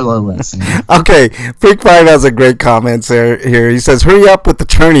court. I love that scene. Okay, Freak 5 has a great comment here. He says, "Hurry up with the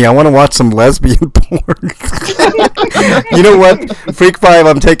tourney. I want to watch some lesbian porn." You know what, Freak 5,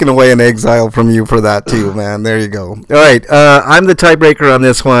 I'm taking away an exile from you for that too, man. There you go. All right, I'm the tiebreaker on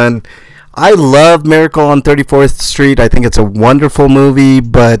this one. I love Miracle on 34th Street. I think it's a wonderful movie,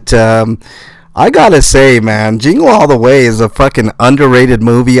 but I gotta say, man, Jingle All the Way is a fucking underrated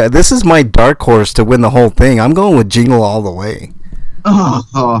movie. This is my dark horse to win the whole thing. I'm going with Jingle All the Way.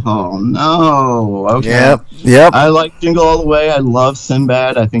 Oh no. Okay. Yep. I like Jingle All the Way. I love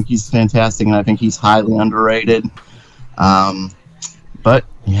Sinbad. I think he's fantastic, and I think he's highly underrated. But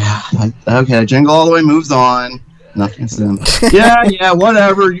yeah, okay. Jingle All the Way moves on. Nothing soon. Yeah,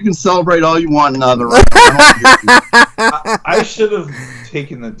 whatever. You can celebrate all you want in other. I should have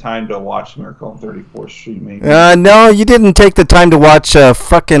taken the time to watch Miracle on 34th Street, maybe. No, you didn't take the time to watch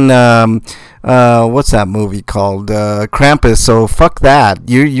fucking what's that movie called? Krampus. So fuck that.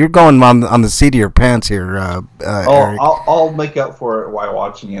 You're going on the seat of your pants here, Eric. I'll make up for it while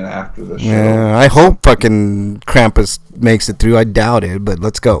watching it after the show. Yeah, I hope fucking Krampus makes it through. I doubt it, but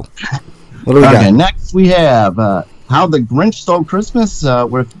let's go. What do we got? Next we have How the Grinch Stole Christmas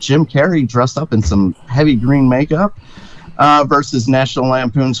with Jim Carrey dressed up in some heavy green makeup versus National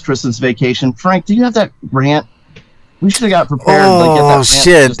Lampoon's Christmas Vacation. Frank, do you have that rant? We should have got prepared. Oh,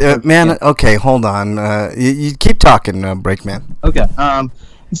 shit. Man, okay, hold on. You keep talking, Brakeman. Okay.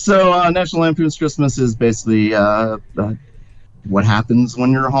 So National Lampoon's Christmas is basically what happens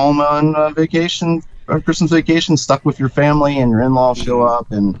when you're home on vacation, or Christmas vacation, stuck with your family, and your in-laws show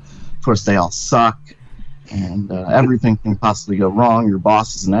up, and of course, they all suck, and everything can possibly go wrong. Your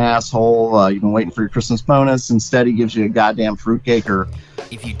boss is an asshole. You've been waiting for your Christmas bonus. Instead, he gives you a goddamn fruitcake or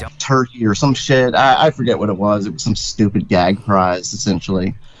turkey or some shit. I forget what it was. It was some stupid gag prize,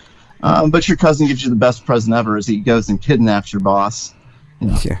 essentially. But your cousin gives you the best present ever as he goes and kidnaps your boss.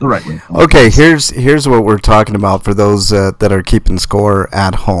 The right way. Okay, here's what we're talking about for those that are keeping score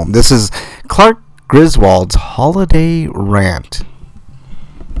at home. This is Clark Griswold's Holiday Rant.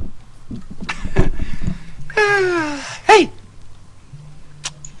 Hey!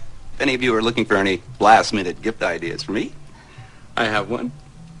 If any of you are looking for any last-minute gift ideas for me, I have one.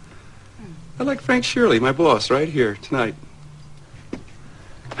 I like Frank Shirley, my boss, right here tonight.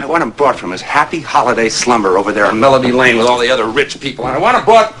 I want him brought from his happy holiday slumber over there on Melody Lane with all the other rich people, and I want him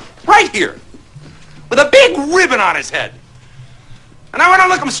brought right here with a big ribbon on his head. And I want to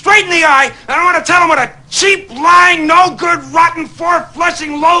look him straight in the eye, and I want to tell him what a cheap, lying, no-good, rotten,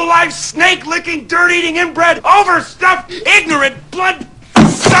 four-flushing, low-life, snake-licking, dirt-eating, inbred, overstuffed, ignorant,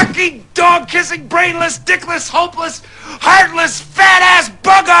 blood-sucking, dog-kissing, brainless, dickless, hopeless, heartless, fat-ass,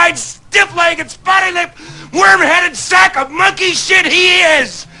 bug-eyed, stiff-legged, spotty-lipped, worm-headed sack of monkey shit he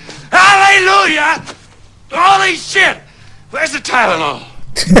is! Hallelujah! Holy shit! Where's the Tylenol?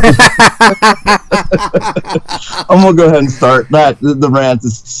 I'm gonna go ahead and start that. The rant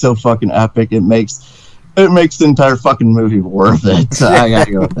is so fucking epic. It makes the entire fucking movie worth it. So I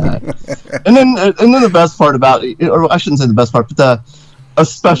gotta go with that. And then the best part about it, or I shouldn't say the best part, but a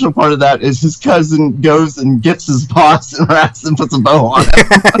special part of that is his cousin goes and gets his boss and wraps and puts a bow on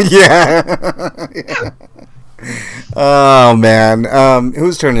it. Yeah. Oh man,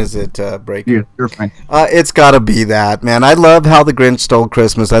 whose turn is it? Break. You're fine. It's got to be that, man. I love How the Grinch Stole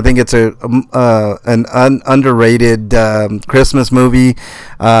Christmas. I think it's an underrated Christmas movie.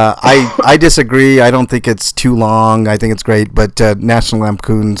 I disagree. I don't think it's too long. I think it's great, but National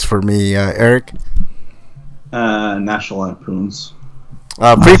Lampoon's for me. Eric. National Lampoons.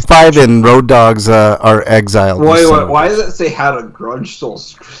 Freak 5 and Road Dogs are exiled. Wait, why does it say How the Grunge Stole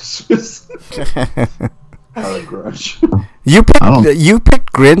Christmas? How the Grunge. You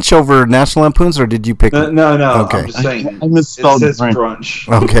picked Grinch over National Lampoons, or did you pick? No. Okay. I'm just saying. I misspelled it. Says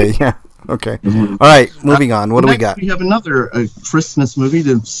Grunge. Okay. Yeah. Okay. All right. Moving on. What do we got? We have another Christmas movie,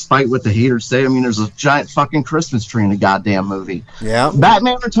 despite what the haters say. I mean, there's a giant fucking Christmas tree in the goddamn movie. Yeah.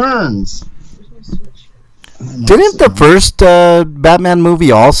 Batman Returns. Didn't the first Batman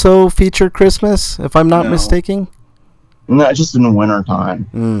movie also feature Christmas, if I'm not mistaken? No, just in the winter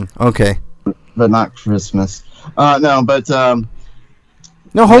time. Okay. But not Christmas. No,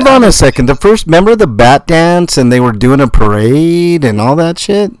 hold on a second. Remember the Bat Dance and they were doing a parade and all that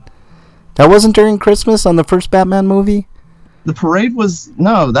shit? That wasn't during Christmas on the first Batman movie? The parade was,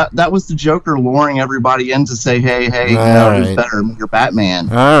 that was the Joker luring everybody in to say, hey, who's better, me or Batman.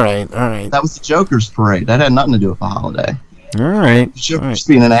 All right. That was the Joker's parade. That had nothing to do with the holiday. All right. The Joker's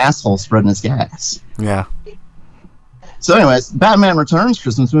being an asshole spreading his gas. Yeah. So anyways, Batman Returns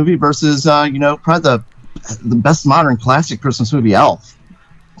Christmas movie versus, probably the best modern classic Christmas movie, Elf.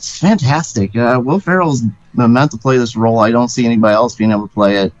 It's fantastic. Will Ferrell's meant to play this role. I don't see anybody else being able to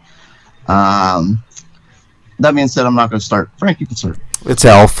play it. That being said, I'm not going to start. Frank, you can start. It's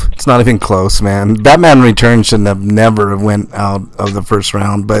Elf. It's not even close, man. Batman Returns shouldn't have never went out of the first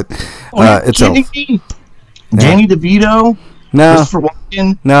round, but it's Elf. Danny DeVito. No. Christopher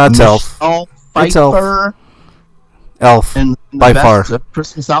Walken. No, it's Elf. It's Elf. Elf. And by far.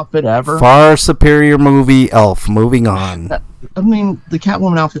 Christmas outfit ever. Far superior movie, Elf. Moving on. I mean, the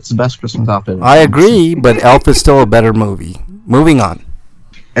Catwoman outfit's the best Christmas outfit. I agree, but Elf is still a better movie. Moving on.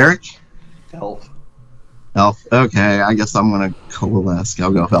 Eric? Elf. Okay, I guess I'm going to coalesce. I'll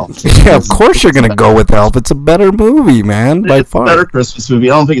go with Elf. Yeah, of course you're going to go with Elf. It's a better movie, man, by far. It's a better Christmas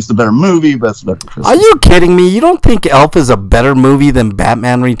movie. I don't think it's the better movie, but it's a better Christmas. Are you kidding me? You don't think Elf is a better movie than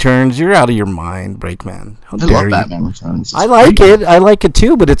Batman Returns? You're out of your mind, Breakman. How dare you? I love Batman Returns. I like it. I like it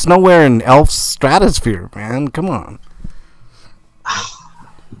too, but it's nowhere in Elf's stratosphere, man. Come on.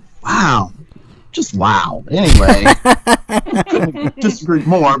 Wow. Just wow. Anyway, disagree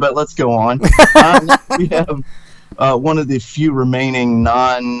more, but let's go on. We have one of the few remaining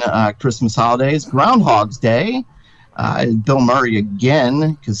non-Christmas holidays, Groundhog's Day. Bill Murray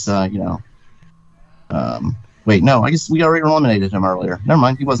again, because, wait, no, I guess we already eliminated him earlier. Never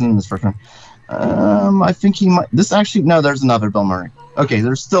mind, he wasn't in this first one. I think he might. There's another Bill Murray. Okay,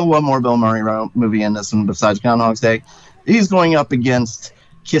 there's still one more Bill Murray movie in this one besides Groundhog's Day. He's going up against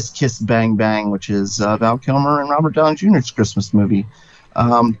Kiss Kiss Bang Bang, which is Val Kilmer and Robert Downey Jr.'s Christmas movie.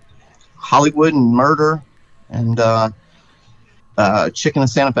 Hollywood and murder and chick in a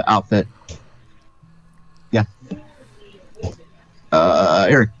Santa outfit. Yeah.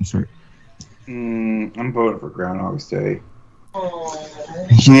 Eric, sorry. I'm voting for Groundhog's Day.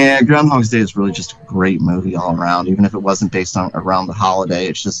 Yeah, Groundhog's Day is really just a great movie all around. Even if it wasn't based on around the holiday,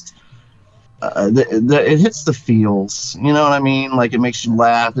 it's just it hits the feels. You know what I mean? Like, it makes you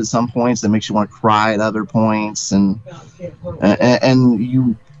laugh at some points, it makes you want to cry at other points, and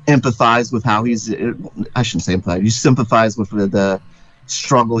you empathize with how I shouldn't say empathize. You sympathize with the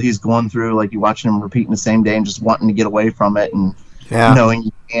struggle he's going through. Like, you're watching him repeating the same day and just wanting to get away from it, and knowing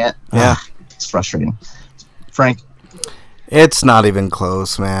you can't. Yeah, it's frustrating. Frank. It's not even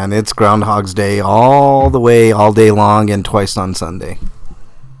close, man. It's Groundhog's Day all the way, all day long, and twice on Sunday.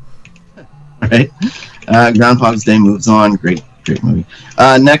 Right. Groundhog's Day moves on. Great movie.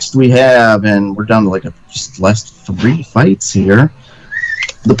 Next we have, and we're down to just last 3 fights here.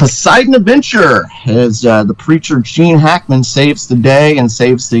 The Poseidon Adventure, as the preacher Gene Hackman saves the day and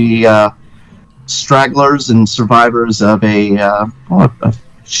saves the stragglers and survivors of a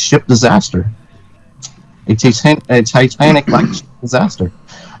ship disaster. A Titanic-like disaster.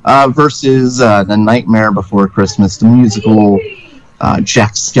 Versus The Nightmare Before Christmas, the musical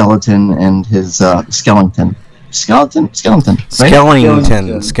Jack Skellington and his Skellington. Right?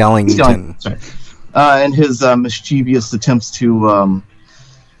 Skellington. Sorry. And his mischievous attempts to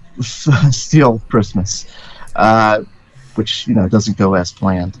steal Christmas, which doesn't go as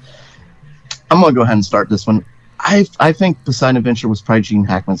planned. I'm gonna go ahead and start this one. I think Poseidon Adventure was probably Gene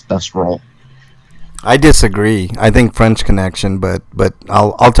Hackman's best role. I disagree. I think French Connection, but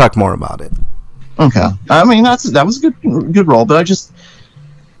I'll talk more about it. Okay, I mean that was a good role, but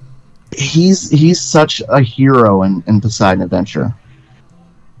he's such a hero in Poseidon Adventure,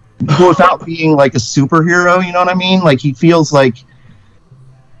 without being like a superhero. You know what I mean? Like he feels like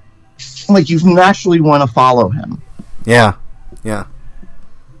you naturally want to follow him. Yeah.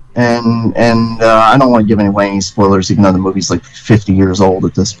 And I don't want to give away any spoilers, even though the movie's like 50 years old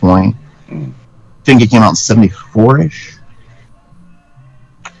at this point. I think it came out in 74-ish.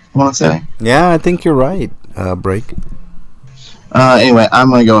 I want to say. Yeah, I think you're right. Break. Anyway, I'm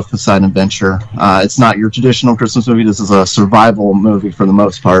going to go with Poseidon Adventure. It's not your traditional Christmas movie. This is a survival movie for the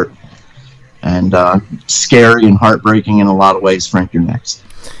most part. And scary and heartbreaking in a lot of ways. Frank, you're next.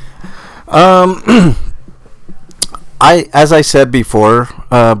 As I said before,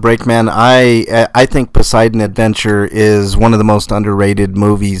 Breakman, I think Poseidon Adventure is one of the most underrated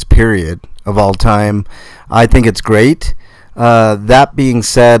movies, period, of all time. I think it's great. That being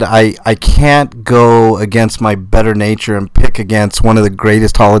said, I can't go against my better nature and pick against one of the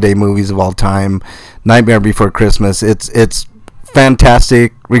greatest holiday movies of all time, Nightmare Before Christmas. It's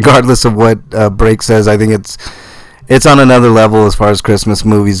fantastic, regardless of what Break says. I think it's on another level as far as Christmas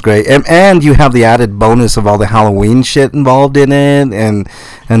movies. Great, and you have the added bonus of all the Halloween shit involved in it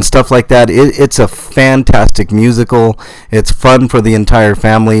and stuff like that. It's a fantastic musical. It's fun for the entire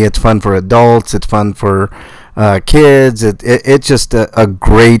family. It's fun for adults. It's fun for kids. It's just a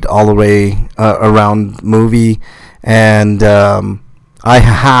great all the way around movie, and I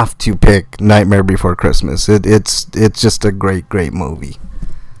have to pick Nightmare Before Christmas. It's just a great movie.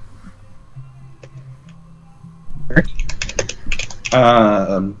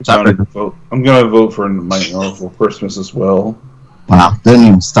 I'm gonna vote for Nightmare Before Christmas as well. Wow, didn't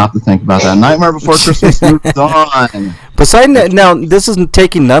even stop to think about that. Nightmare Before Christmas moves on. Poseidon. Now, this isn't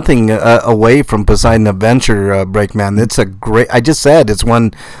taking nothing away from Poseidon Adventure, Breakman. It's a great. I just said it's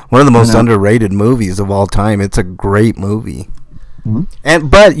one of the most underrated movies of all time. It's a great movie. Mm-hmm.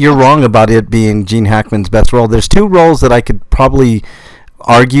 But you're wrong about it being Gene Hackman's best role. There's two roles that I could probably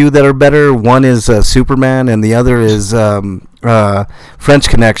argue that are better. One is Superman, and the other is French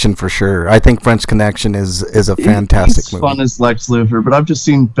Connection for sure. I think French Connection is a fantastic movie. Fun as Lex Luthor, but I've just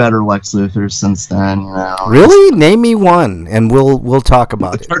seen better Lex Luthor since then. Really? Name me one, and we'll talk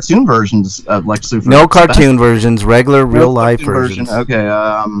about it. Cartoon versions of Lex Luthor. No cartoon versions, regular real life versions. Okay.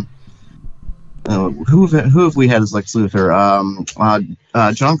 Who have we had as Lex Luthor?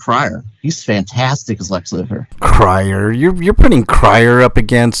 John Cryer. He's fantastic as Lex Luthor. Cryer? You're putting Cryer up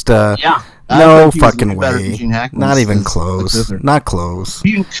against yeah. No fucking way. Not even close. Not close.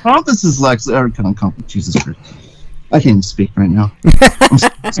 He encompasses Lex. Jesus Christ! I can't even speak right now.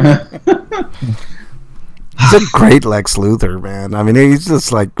 He's a great Lex Luthor, man. I mean, he's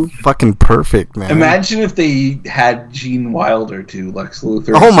just like fucking perfect, man. Imagine if they had Gene Wilder to Lex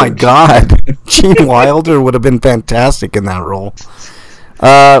Luthor. Oh my God, Gene Wilder would have been fantastic in that role.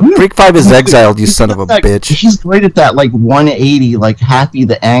 Freak 5 is exiled, you son of a bitch. He's great at that, like 180, like Happy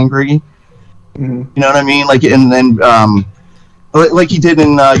the Angry. Mm-hmm. You know what I mean? Like, and then, like he did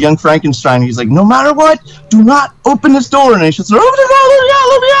in Young Frankenstein. He's like, no matter what, do not open this door. And he's just, open the door,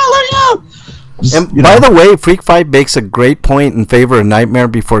 let me out. And by the way, Freak 5 makes a great point in favor of Nightmare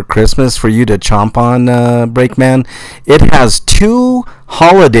Before Christmas for you to chomp on, Breakman. It has 2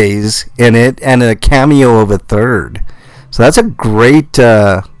 holidays in it and a cameo of a third. So that's a great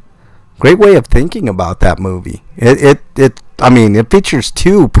way of thinking about that movie. I mean, it features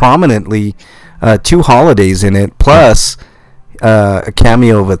 2 prominently, 2 holidays in it, plus a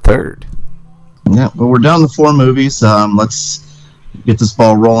cameo of a third. Yeah, well, we're down to 4 movies. Let's get this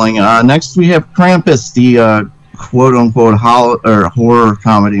ball rolling. Next, we have Krampus, the quote-unquote horror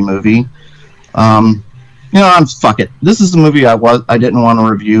comedy movie. Fuck it. This is the movie I didn't want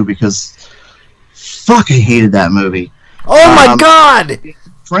to review because fuck, I hated that movie. Oh my God!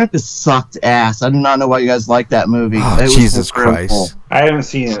 Krampus sucked ass. I do not know why you guys like that movie. Oh, Jesus Christ. I haven't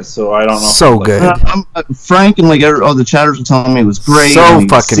seen it, so I don't know. So good. Frank and all the chatters were telling me it was great. So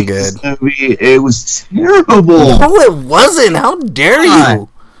fucking good. Movie, it was terrible. No, it wasn't. How dare you?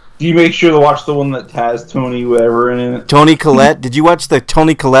 Do you make sure to watch the one that has Tony whatever in it? Tony Collette? Did you watch the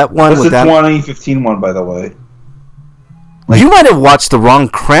Tony Collette one? That's the 2015 one, by the way. You might have watched the wrong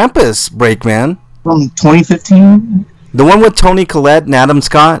Krampus, Breakman. From 2015? The one with Tony Collette and Adam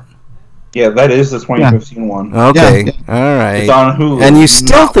Scott? Yeah, that is the 2015 one. Okay, yeah. All right. It's on Hulu. And you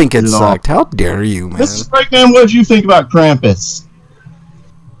still think it sucked. How dare you, man? Mrs. Breakman, what did you think about Krampus?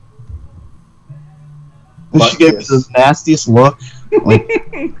 And she gave me the nastiest look. Like,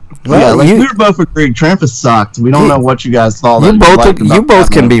 we were both agreed Krampus sucked. We don't know what you guys thought. You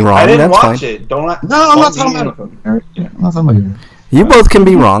both can be wrong. I didn't That's watch fine. it. I'm not talking about it. I'm not talking about it. You both can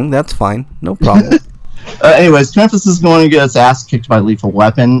be wrong. That's fine. No problem. Anyways, Krampus is going to get his ass kicked by Lethal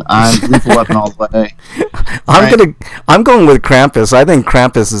Weapon. I'm Lethal Weapon all the way. I'm going with Krampus. I think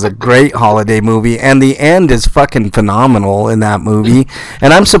Krampus is a great holiday movie, and the end is fucking phenomenal in that movie.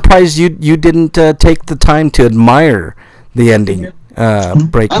 And I'm surprised you didn't take the time to admire the ending,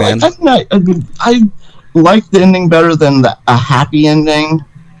 Breakman. I like the ending better than a happy ending,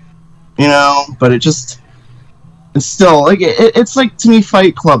 but it's still like it's like, to me,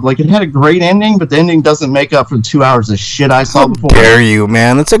 Fight Club. Like, it had a great ending, but the ending doesn't make up for the 2 hours of shit I saw before. How dare you,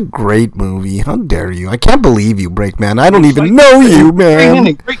 man? It's a great movie. How dare you? I can't believe you, Breakman. I don't even know you, man. Great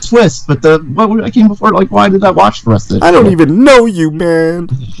ending, great twist, but what I came before, like, why did I watch the rest of it? I don't even know you, man.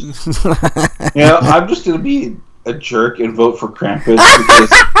 I'm just gonna be a jerk and vote for Krampus because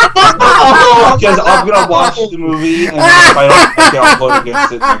I'm gonna watch the movie, and if I don't like it, I'll vote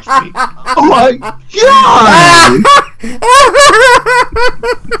against it next week. Oh my god!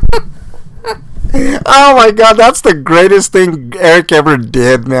 Oh my god, that's the greatest thing Eric ever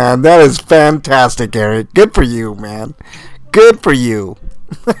did, man. That is fantastic, Eric. Good for you, man. Good for you.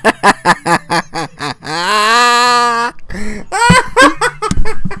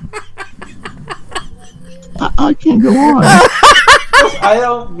 I can't go on. I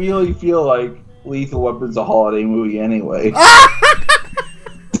don't really feel like Lethal Weapon's a holiday movie anyway.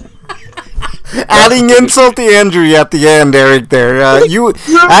 Adding insult to injury at the end, Eric. There, you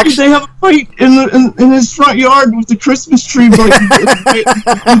actually have a fight in his front yard with the Christmas tree, like,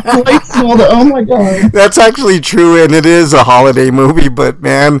 lights and all that. Oh my god! That's actually true, and it is a holiday movie. But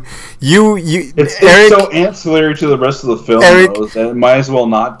man, it's Eric, so ancillary to the rest of the film, Eric, though, that it might as well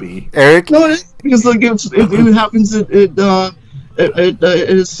not be. Eric, no, it is, because like it happens at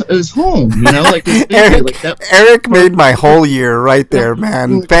his home, like Eric, like that. Eric made my whole year right there,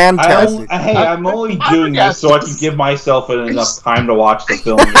 man. Fantastic. I'm only doing this so I can give myself enough time to watch the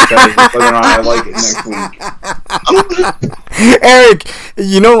film and decide whether or not I like it next week. Eric,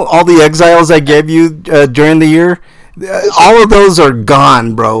 all the exiles I gave you during the year, all of those are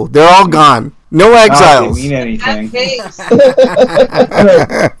gone, bro. They're all gone. No exiles. They mean anything.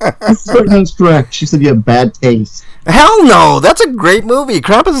 That's correct. She said you have bad taste. Hell no. That's a great movie.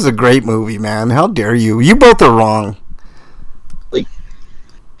 Krampus is a great movie, man. How dare you? You both are wrong. Like,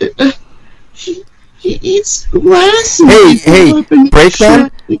 he eats grass. Hey,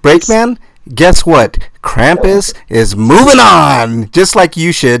 Breakman. Guess what? Krampus is moving on, just like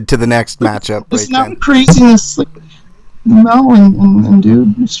you should, to the next matchup. It's not craziness. Like, no, and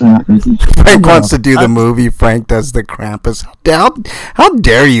dude, you're still not crazy. Frank wants to do the movie. Frank does the Krampus. How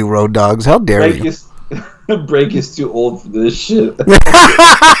dare you, Road Dogs? How dare you? Break is too old for this shit. Yeah,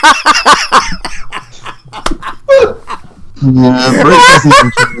 Break isn't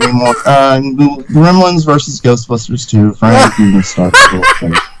interesting anymore. Gremlins versus Ghostbusters 2. Frank, you can start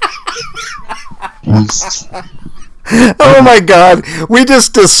the Oh my god, we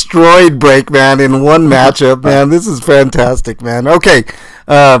just destroyed Breakman in one matchup, man. This is fantastic, man. Okay,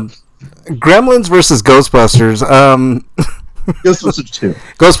 Gremlins versus Ghostbusters. Ghostbusters 2.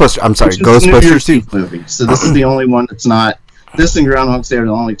 Ghostbusters 2 movie. So this is the only one that's not. This and Groundhog Day are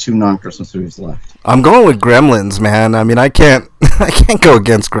the only two non-Christmas movies left. I'm going with Gremlins, man. I mean, I can't go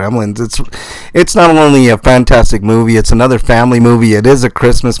against Gremlins. It's not only a fantastic movie, it's another family movie. It is a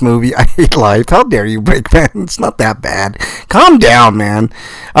Christmas movie. I hate life. How dare you, Breakman? It's not that bad. Calm down, man.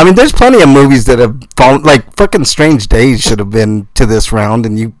 I mean, there's plenty of movies that have fallen, like fucking Strange Days should have been to this round,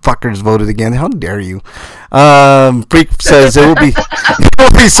 and you fuckers voted again. How dare you? Freak says it will be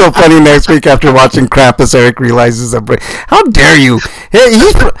so funny next week after watching Krampus. Eric realizes how dare you?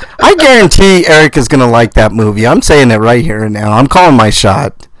 I guarantee Eric is gonna like that movie. I'm saying it right here and now. I'm calling my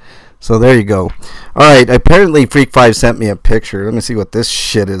shot. So there you go. All right. Apparently, Freak 5 sent me a picture. Let me see what this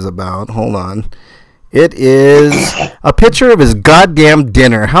shit is about. Hold on. It is a picture of his goddamn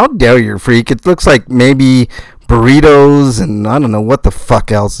dinner. How dare you, Freak? It looks like maybe burritos and I don't know what the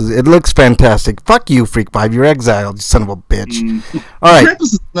fuck else is. It looks fantastic. Fuck you, Freak 5. You're exiled, you son of a bitch. All right.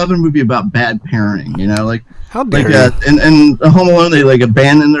 Krampus is another movie about bad parenting, like how dare you? And Home Alone, they like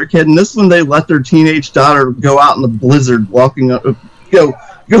abandon their kid, and this one they let their teenage daughter go out in the blizzard, walking up, go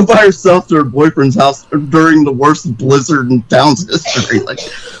by herself to her boyfriend's house during the worst blizzard in town's history. Like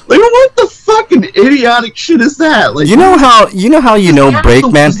what the fucking idiotic shit is that? Like, you know how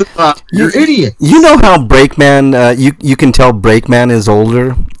Breakman? You're idiot. You know how Breakman? You can tell Breakman is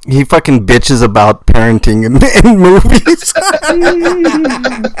older. He fucking bitches about parenting in movies.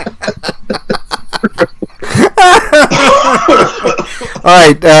 All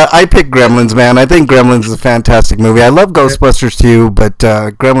right, I picked Gremlins, man. I think Gremlins is a fantastic movie. I love Ghostbusters too, but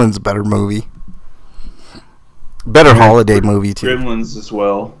Gremlins is a better movie. Better holiday movie too. Gremlins as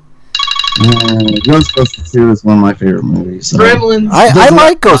well. Ghostbusters 2 is one of my favorite movies. So. Gremlins. I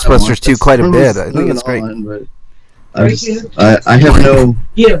like Ghostbusters 2 quite a bit. I think it's great. But I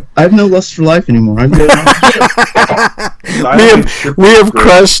have no lust for life anymore. I'm good. we have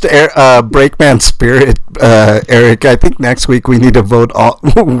crushed Breakman's spirit, Eric. I think next week we need to vote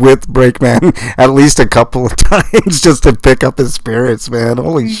with Breakman at least a couple of times just to pick up his spirits, man.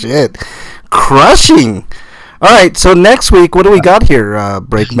 Holy shit. Crushing. All right, so next week, what do we got here,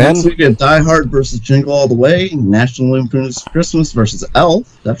 Breakman? Next week we have Die Hard versus Jingle All the Way, National Lampoon's Christmas versus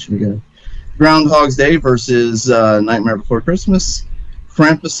Elf. That should be good. Groundhog's Day versus Nightmare Before Christmas,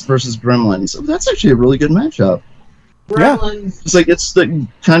 Krampus versus Gremlins. So that's actually a really good matchup. Gremlins. It's the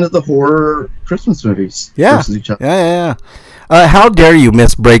kind of the horror Christmas movies versus each other. Yeah. How dare you,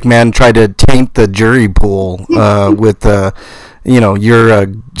 Miss Breakman, try to taint the jury pool with you're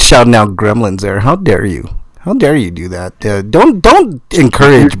shouting out Gremlins there. How dare you? How dare you do that? Don't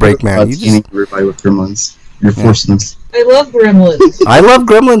encourage Breakman. You just everybody with Gremlins. You're forcing us. I love Gremlins. I love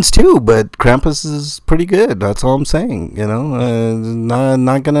Gremlins too, but Krampus is pretty good. That's all I'm saying.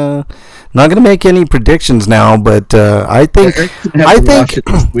 Not gonna make any predictions now, but I think if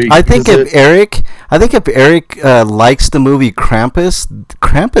Eric likes the movie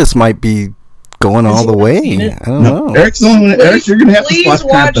Krampus might be going all the way. I don't know. Eric's the only one. Eric, you're gonna have to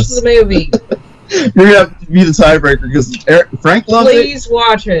watch the movie. You're gonna have to be the tiebreaker because Frank loves it. Please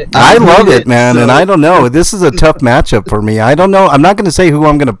watch it. I love it, man, and I don't know. This is a tough matchup for me. I don't know. I'm not gonna say who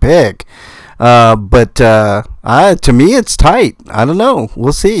I'm gonna pick, but to me, it's tight. I don't know.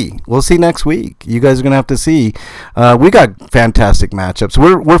 We'll see. We'll see next week. You guys are gonna have to see. We got fantastic matchups.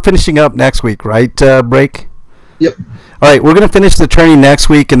 We're finishing up next week, right? Break. Yep. All right, we're going to finish the tourney next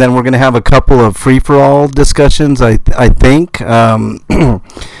week, and then we're going to have a couple of free-for-all discussions, I think. See,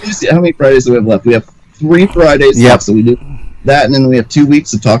 how many Fridays do we have left? We have 3 Fridays left, so we do that, and then we have 2 weeks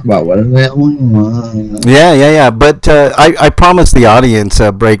to talk about whatever the hell we want. Yeah. But I promised the audience,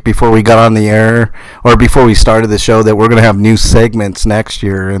 Break, before we got on the air, or before we started the show, that we're going to have new segments next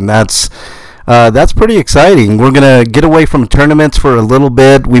year, and that's pretty exciting. We're going to get away from tournaments for a little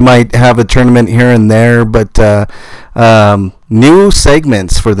bit. We might have a tournament here and there, but new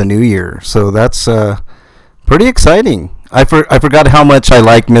segments for the new year. So that's pretty exciting. I forgot how much I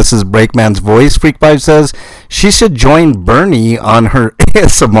like Mrs. Breakman's voice. Freak5 says she should join Bernie on her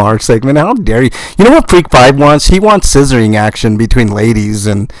ASMR segment. How dare you? You know what Freak5 wants? He wants scissoring action between ladies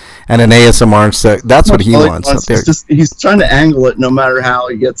and an ASMR segment. That's what he wants up there. He's trying to angle it no matter how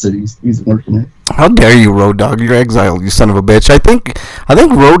he gets it. He's working it. How dare you, Road Dogg? You're exiled, you son of a bitch. I think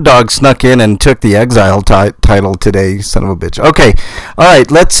Road Dogg snuck in and took the exile title today, you son of a bitch. Okay. All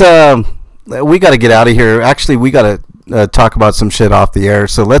right. Let's we got to get out of here. Actually, we got to talk about some shit off the air.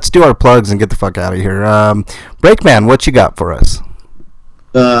 So let's do our plugs and get the fuck out of here. Breakman, what you got for us?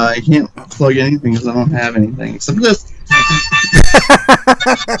 I can't plug anything because I don't have anything except this.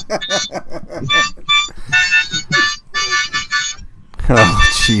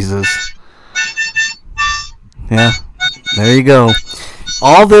 Oh, Jesus. Yeah, there you go.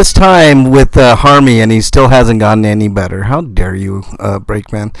 All this time with Harmy, and he still hasn't gotten any better. How dare you,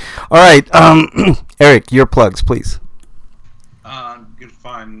 Breakman? All right, Eric, your plugs, please. You can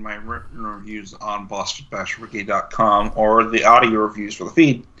find my written reviews on BostonBashBrigade.com or the audio reviews for the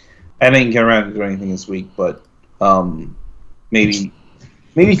feed. I didn't get around to doing anything this week, but maybe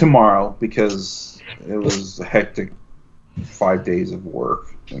tomorrow, because it was a hectic 5 days of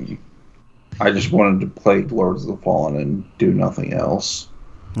work, and I just wanted to play Lords of the Fallen and do nothing else.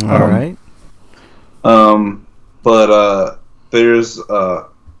 All right. But there's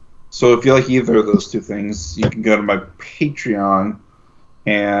so if you like either of those two things, you can go to my Patreon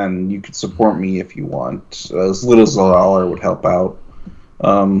and you can support me if you want. As little as $1 would help out.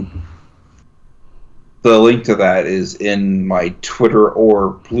 The link to that is in my Twitter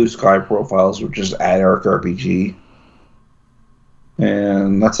or Blue Sky profiles, which is @EricRPG.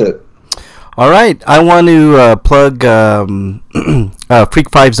 And that's it. All right, I want to plug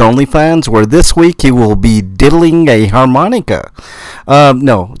Freak5's OnlyFans, where this week he will be diddling a harmonica.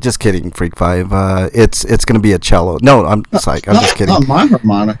 No, just kidding, Freak5. It's going to be a cello. No, I'm just kidding. Not my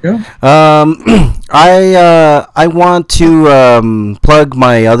harmonica. I want to plug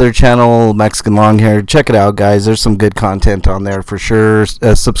my other channel, Mexican Longhair. Check it out, guys. There's some good content on there for sure.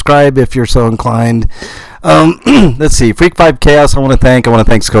 Subscribe if you're so inclined. Let's see. Freak 5 Chaos, I want to thank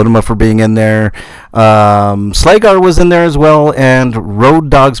Skodoma for being in there. Slagar was in there as well, and Road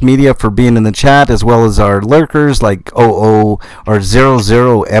Dogs Media for being in the chat, as well as our lurkers like 00 or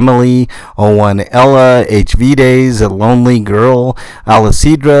 00 Emily, 01 Ella, HV Days, A Lonely Girl,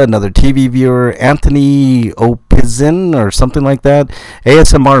 Alicidra, another TV viewer, Anthony Opizin or something like that,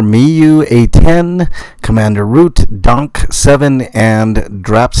 ASMR Miyu, A10, Commander Root, Donk7, and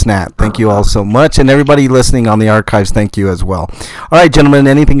Drapsnat. Thank you all so much, and everybody listening on the archives, thank you as well. All right, gentlemen,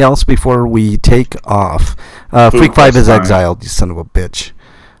 anything else before we take off? Freak 5 is exiled, you son of a bitch.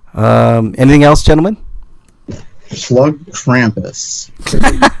 Anything else, gentlemen? Plug Krampus.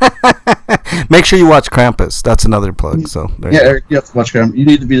 Make sure you watch Krampus. That's another plug. So yeah, Eric, you have to watch Krampus. You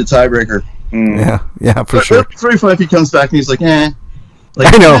need to be the tiebreaker. Yeah, for sure. Freak 5, he comes back and he's like, eh.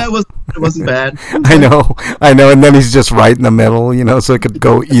 Like, I know. Yeah, it wasn't bad. I know, and then he's just right in the middle, so it could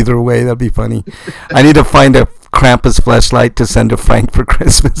go either way. That'd be funny. I need to find a Krampus fleshlight to send to Frank for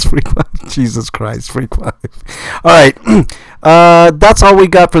Christmas. Freak 5. Jesus Christ, Freak 5. All right, that's all we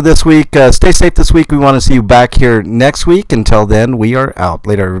got for this week. Stay safe this week. We want to see you back here next week. Until then, we are out.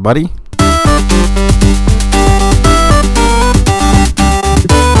 Later, everybody.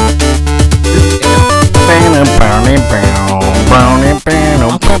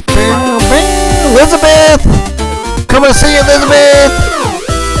 Elizabeth! Come and see Elizabeth!